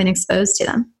you not been exposed to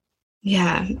them.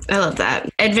 Yeah, I love that.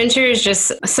 Adventure is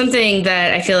just something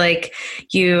that I feel like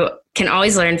you can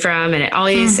always learn from, and it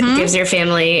always gives your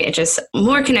family just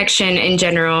more connection in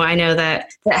general. I know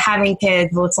that having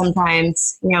kids will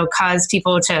sometimes, cause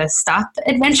people to stop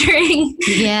adventuring,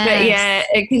 but yet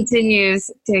it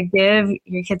continues to give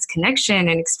your kids connection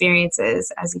and experiences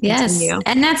as you continue.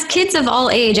 And that's kids of all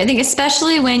age. I think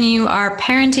especially when you are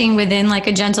parenting within like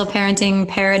a gentle parenting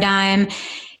paradigm,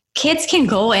 kids can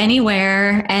go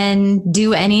anywhere and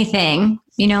do anything.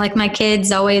 Like my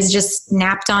kids always just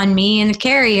napped on me in the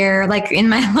carrier, like in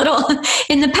my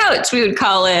in the pouch, we would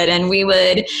call it. And we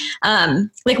would,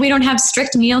 we don't have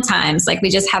strict meal times. Like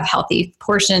we just have healthy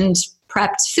portioned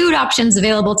prepped food options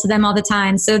available to them all the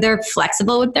time. So they're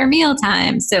flexible with their meal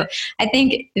times. So I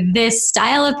think this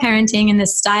style of parenting and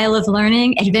this style of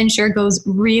learning, adventure goes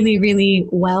really, really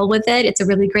well with it. It's a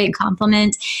really great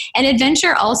complement. And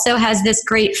adventure also has this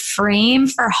great frame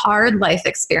for hard life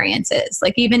experiences.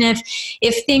 Like even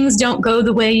if things don't go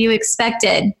the way you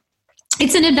expected,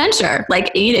 it's an adventure.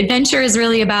 Like adventure is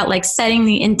really about like setting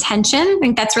the intention. I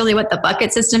think that's really what the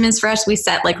bucket system is for us. We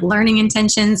set like learning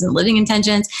intentions and living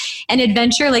intentions. And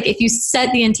adventure, like if you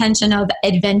set the intention of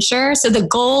adventure, so the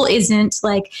goal isn't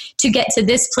like to get to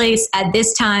this place at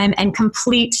this time and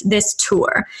complete this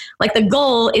tour. Like the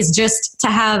goal is just to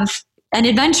have an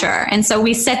adventure. And so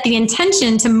we set the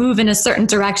intention to move in a certain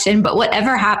direction, but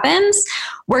whatever happens,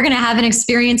 we're going to have an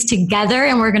experience together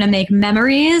and we're going to make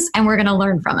memories and we're going to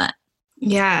learn from it.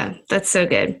 Yeah, that's so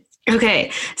good.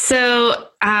 Okay, so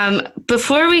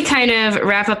before we kind of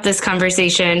wrap up this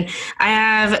conversation, I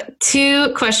have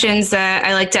 2 questions that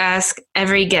I like to ask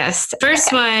every guest.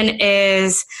 First one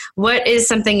is, what is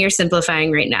something you're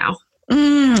simplifying right now?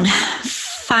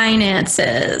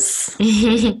 Finances.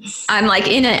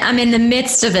 I'm in the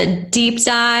midst of a deep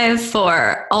dive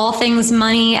for all things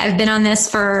money. I've been on this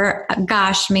for,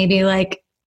 maybe like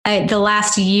the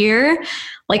last year,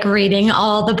 like reading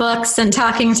all the books and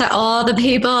talking to all the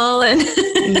people and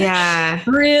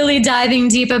really diving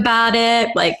deep about it,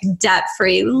 like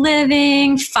debt-free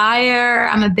living, FIRE.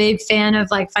 I'm a big fan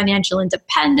of like financial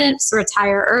independence,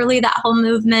 retire early, that whole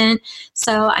movement.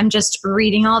 So I'm just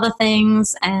reading all the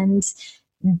things and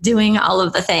doing all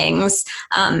of the things.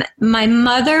 My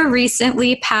mother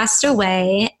recently passed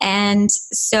away, and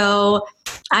so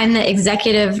I'm the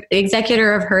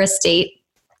executor of her estate.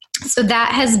 So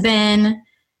that has been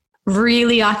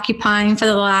really occupying for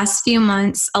the last few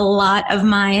months a lot of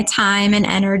my time and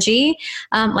energy.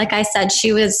 Like I said,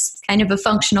 she was kind of a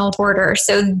functional hoarder.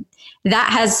 So that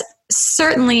has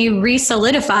certainly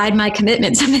re-solidified my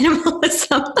commitment to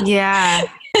minimalism. Yeah.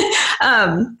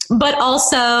 But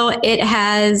also it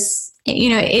has,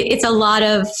 it's a lot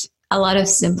of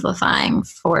simplifying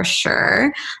for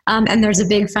sure. And there's a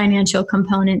big financial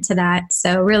component to that.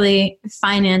 So really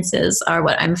finances are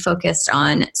what I'm focused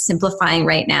on simplifying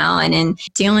right now. And in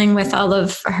dealing with all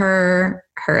of her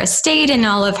estate and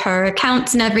all of her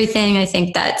accounts and everything, I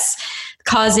think that's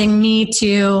causing me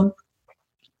to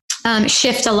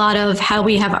shift a lot of how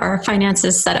we have our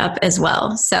finances set up as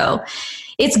well. So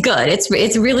it's good.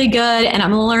 It's really good. And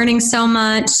I'm learning so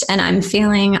much and I'm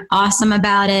feeling awesome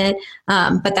about it.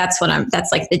 But that's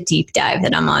like the deep dive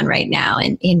that I'm on right now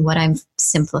in what I'm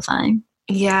simplifying.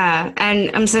 Yeah.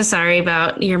 And I'm so sorry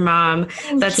about your mom.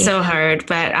 That's so hard.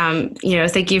 But,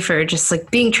 thank you for just like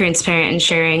being transparent and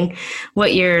sharing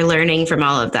what you're learning from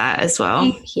all of that as well.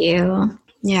 Thank you.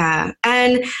 Yeah.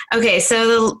 And okay,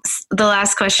 so the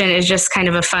last question is just kind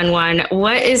of a fun one.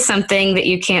 What is something that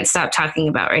you can't stop talking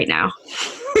about right now?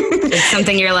 It's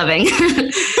something you're loving.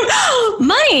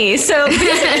 Money. So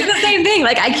it's the same thing.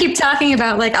 Like I keep talking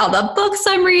about like all the books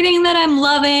I'm reading that I'm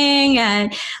loving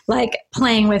and like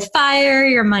playing with FIRE,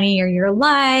 Your Money or Your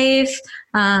Life.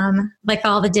 Like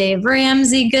all the Dave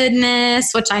Ramsey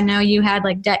goodness, which I know you had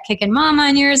like Debt Kicking Mom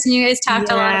on yours and you guys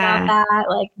talked a lot about that,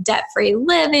 like debt-free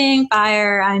living,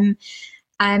 FIRE.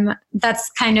 That's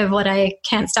kind of what I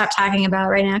can't stop talking about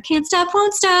right now. Can't stop,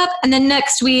 won't stop. And then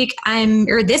this week I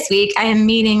am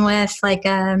meeting with like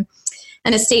a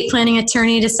an estate planning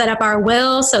attorney to set up our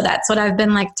will. So that's what I've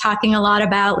been like talking a lot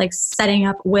about, like setting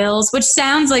up wills, which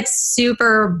sounds like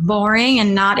super boring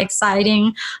and not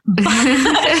exciting. But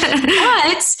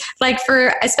like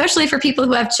especially for people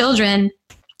who have children,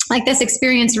 like this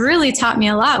experience really taught me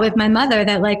a lot with my mother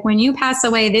that like when you pass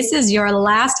away, this is your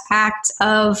last act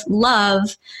of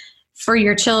love for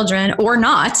your children or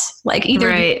not, like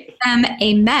either give them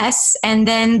a mess. And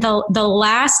then the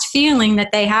last feeling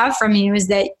that they have from you is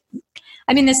that,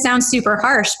 I mean, this sounds super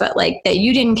harsh, but like that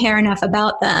you didn't care enough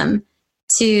about them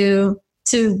to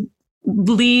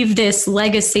leave this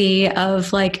legacy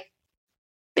of like,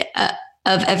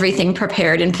 of everything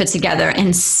prepared and put together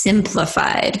and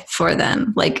simplified for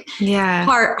them. Like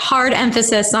hard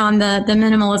emphasis on the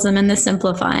minimalism and the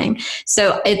simplifying.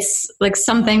 So it's like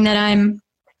something that I'm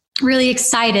really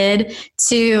excited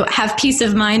to have peace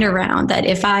of mind around, that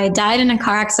if I died in a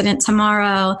car accident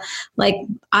tomorrow, like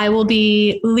I will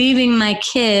be leaving my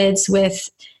kids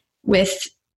with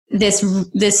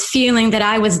this feeling that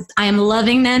I am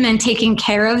loving them and taking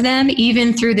care of them,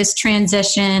 even through this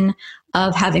transition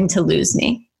of having to lose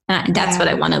me. That's what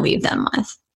I want to leave them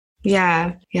with.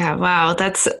 Yeah. Wow.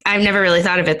 I've never really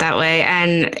thought of it that way.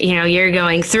 And, you know, you're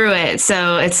going through it.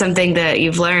 So it's something that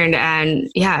you've learned.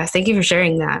 And yeah, thank you for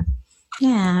sharing that.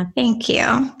 Yeah. Thank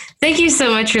you. Thank you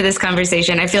so much for this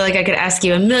conversation. I feel like I could ask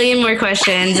you a million more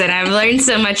questions and I've learned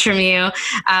so much from you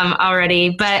already,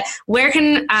 but where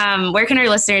can our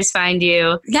listeners find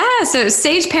you? Yeah. So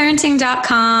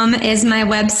sageparenting.com is my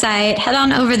website. Head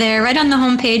on over there. Right on the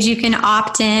homepage, you can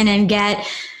opt in and get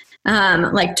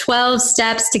like 12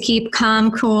 steps to keep calm,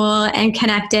 cool, and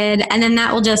connected. And then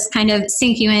that will just kind of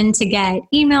sync you in to get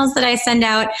emails that I send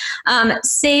out.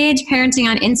 Sage Parenting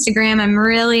on Instagram. I'm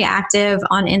really active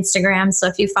on Instagram. So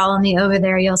if you follow me over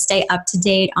there, you'll stay up to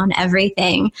date on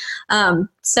everything.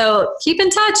 So keep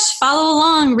in touch, follow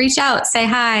along, reach out, say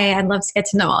hi. I'd love to get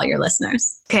to know all your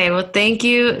listeners. Okay. Well, thank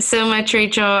you so much,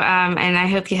 Rachel. And I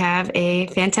hope you have a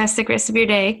fantastic rest of your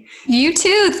day. You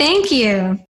too. Thank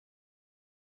you.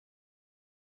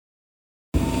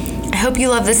 I hope you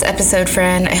love this episode,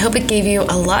 friend. I hope it gave you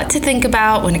a lot to think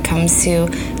about when it comes to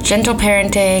gentle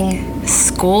parenting,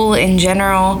 school in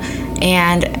general,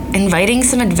 and inviting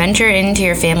some adventure into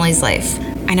your family's life.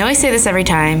 I know I say this every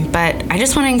time, but I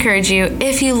just want to encourage you,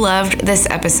 if you loved this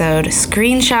episode,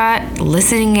 screenshot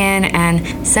listening in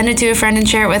and send it to a friend and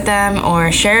share it with them,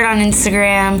 or share it on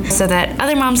Instagram so that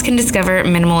other moms can discover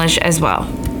Minimalish as well.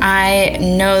 I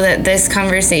know that this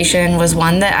conversation was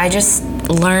one that I just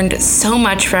learned so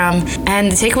much from,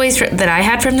 and the takeaways that I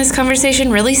had from this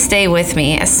conversation really stay with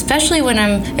me, especially when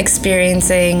I'm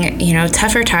experiencing,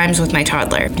 tougher times with my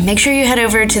toddler. Make sure you head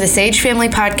over to the Sage Family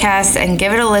Podcast and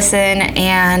give it a listen,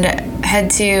 and head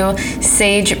to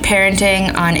Sage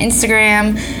Parenting on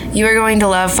Instagram. You are going to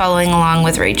love following along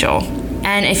with Rachel.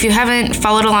 And if you haven't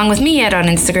followed along with me yet on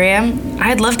Instagram,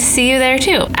 I'd love to see you there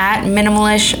too, at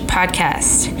Minimalish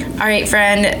Podcast. All right,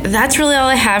 friend, that's really all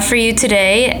I have for you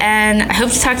today, and I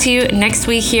hope to talk to you next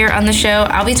week here on the show.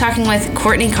 I'll be talking with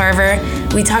Courtney Carver.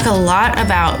 We talk a lot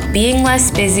about being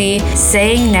less busy,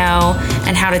 saying no,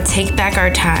 and how to take back our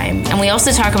time. And we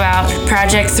also talk about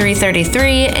Project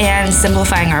 333 and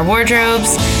simplifying our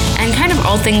wardrobes, and kind of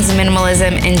all things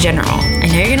minimalism in general. I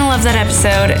know you're going to love that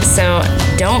episode, so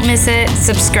don't miss it.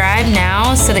 Subscribe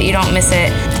now so that you don't miss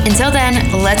it. Until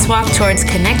then, let's walk towards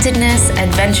connectedness,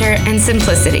 adventure, and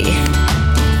simplicity.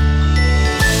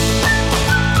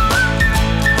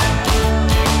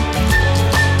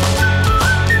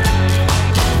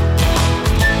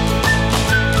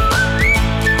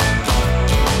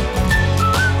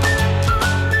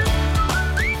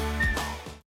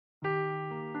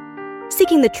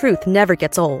 Seeking the truth never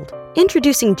gets old.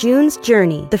 Introducing June's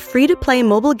Journey, the free-to-play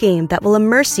mobile game that will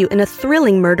immerse you in a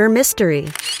thrilling murder mystery.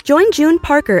 Join June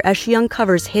Parker as she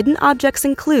uncovers hidden objects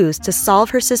and clues to solve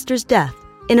her sister's death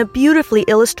in a beautifully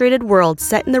illustrated world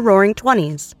set in the Roaring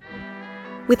 '20s.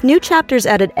 With new chapters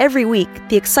added every week,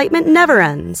 the excitement never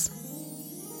ends.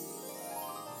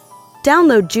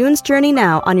 Download June's Journey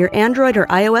now on your Android or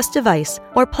iOS device,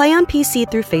 or play on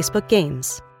PC through Facebook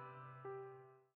Games.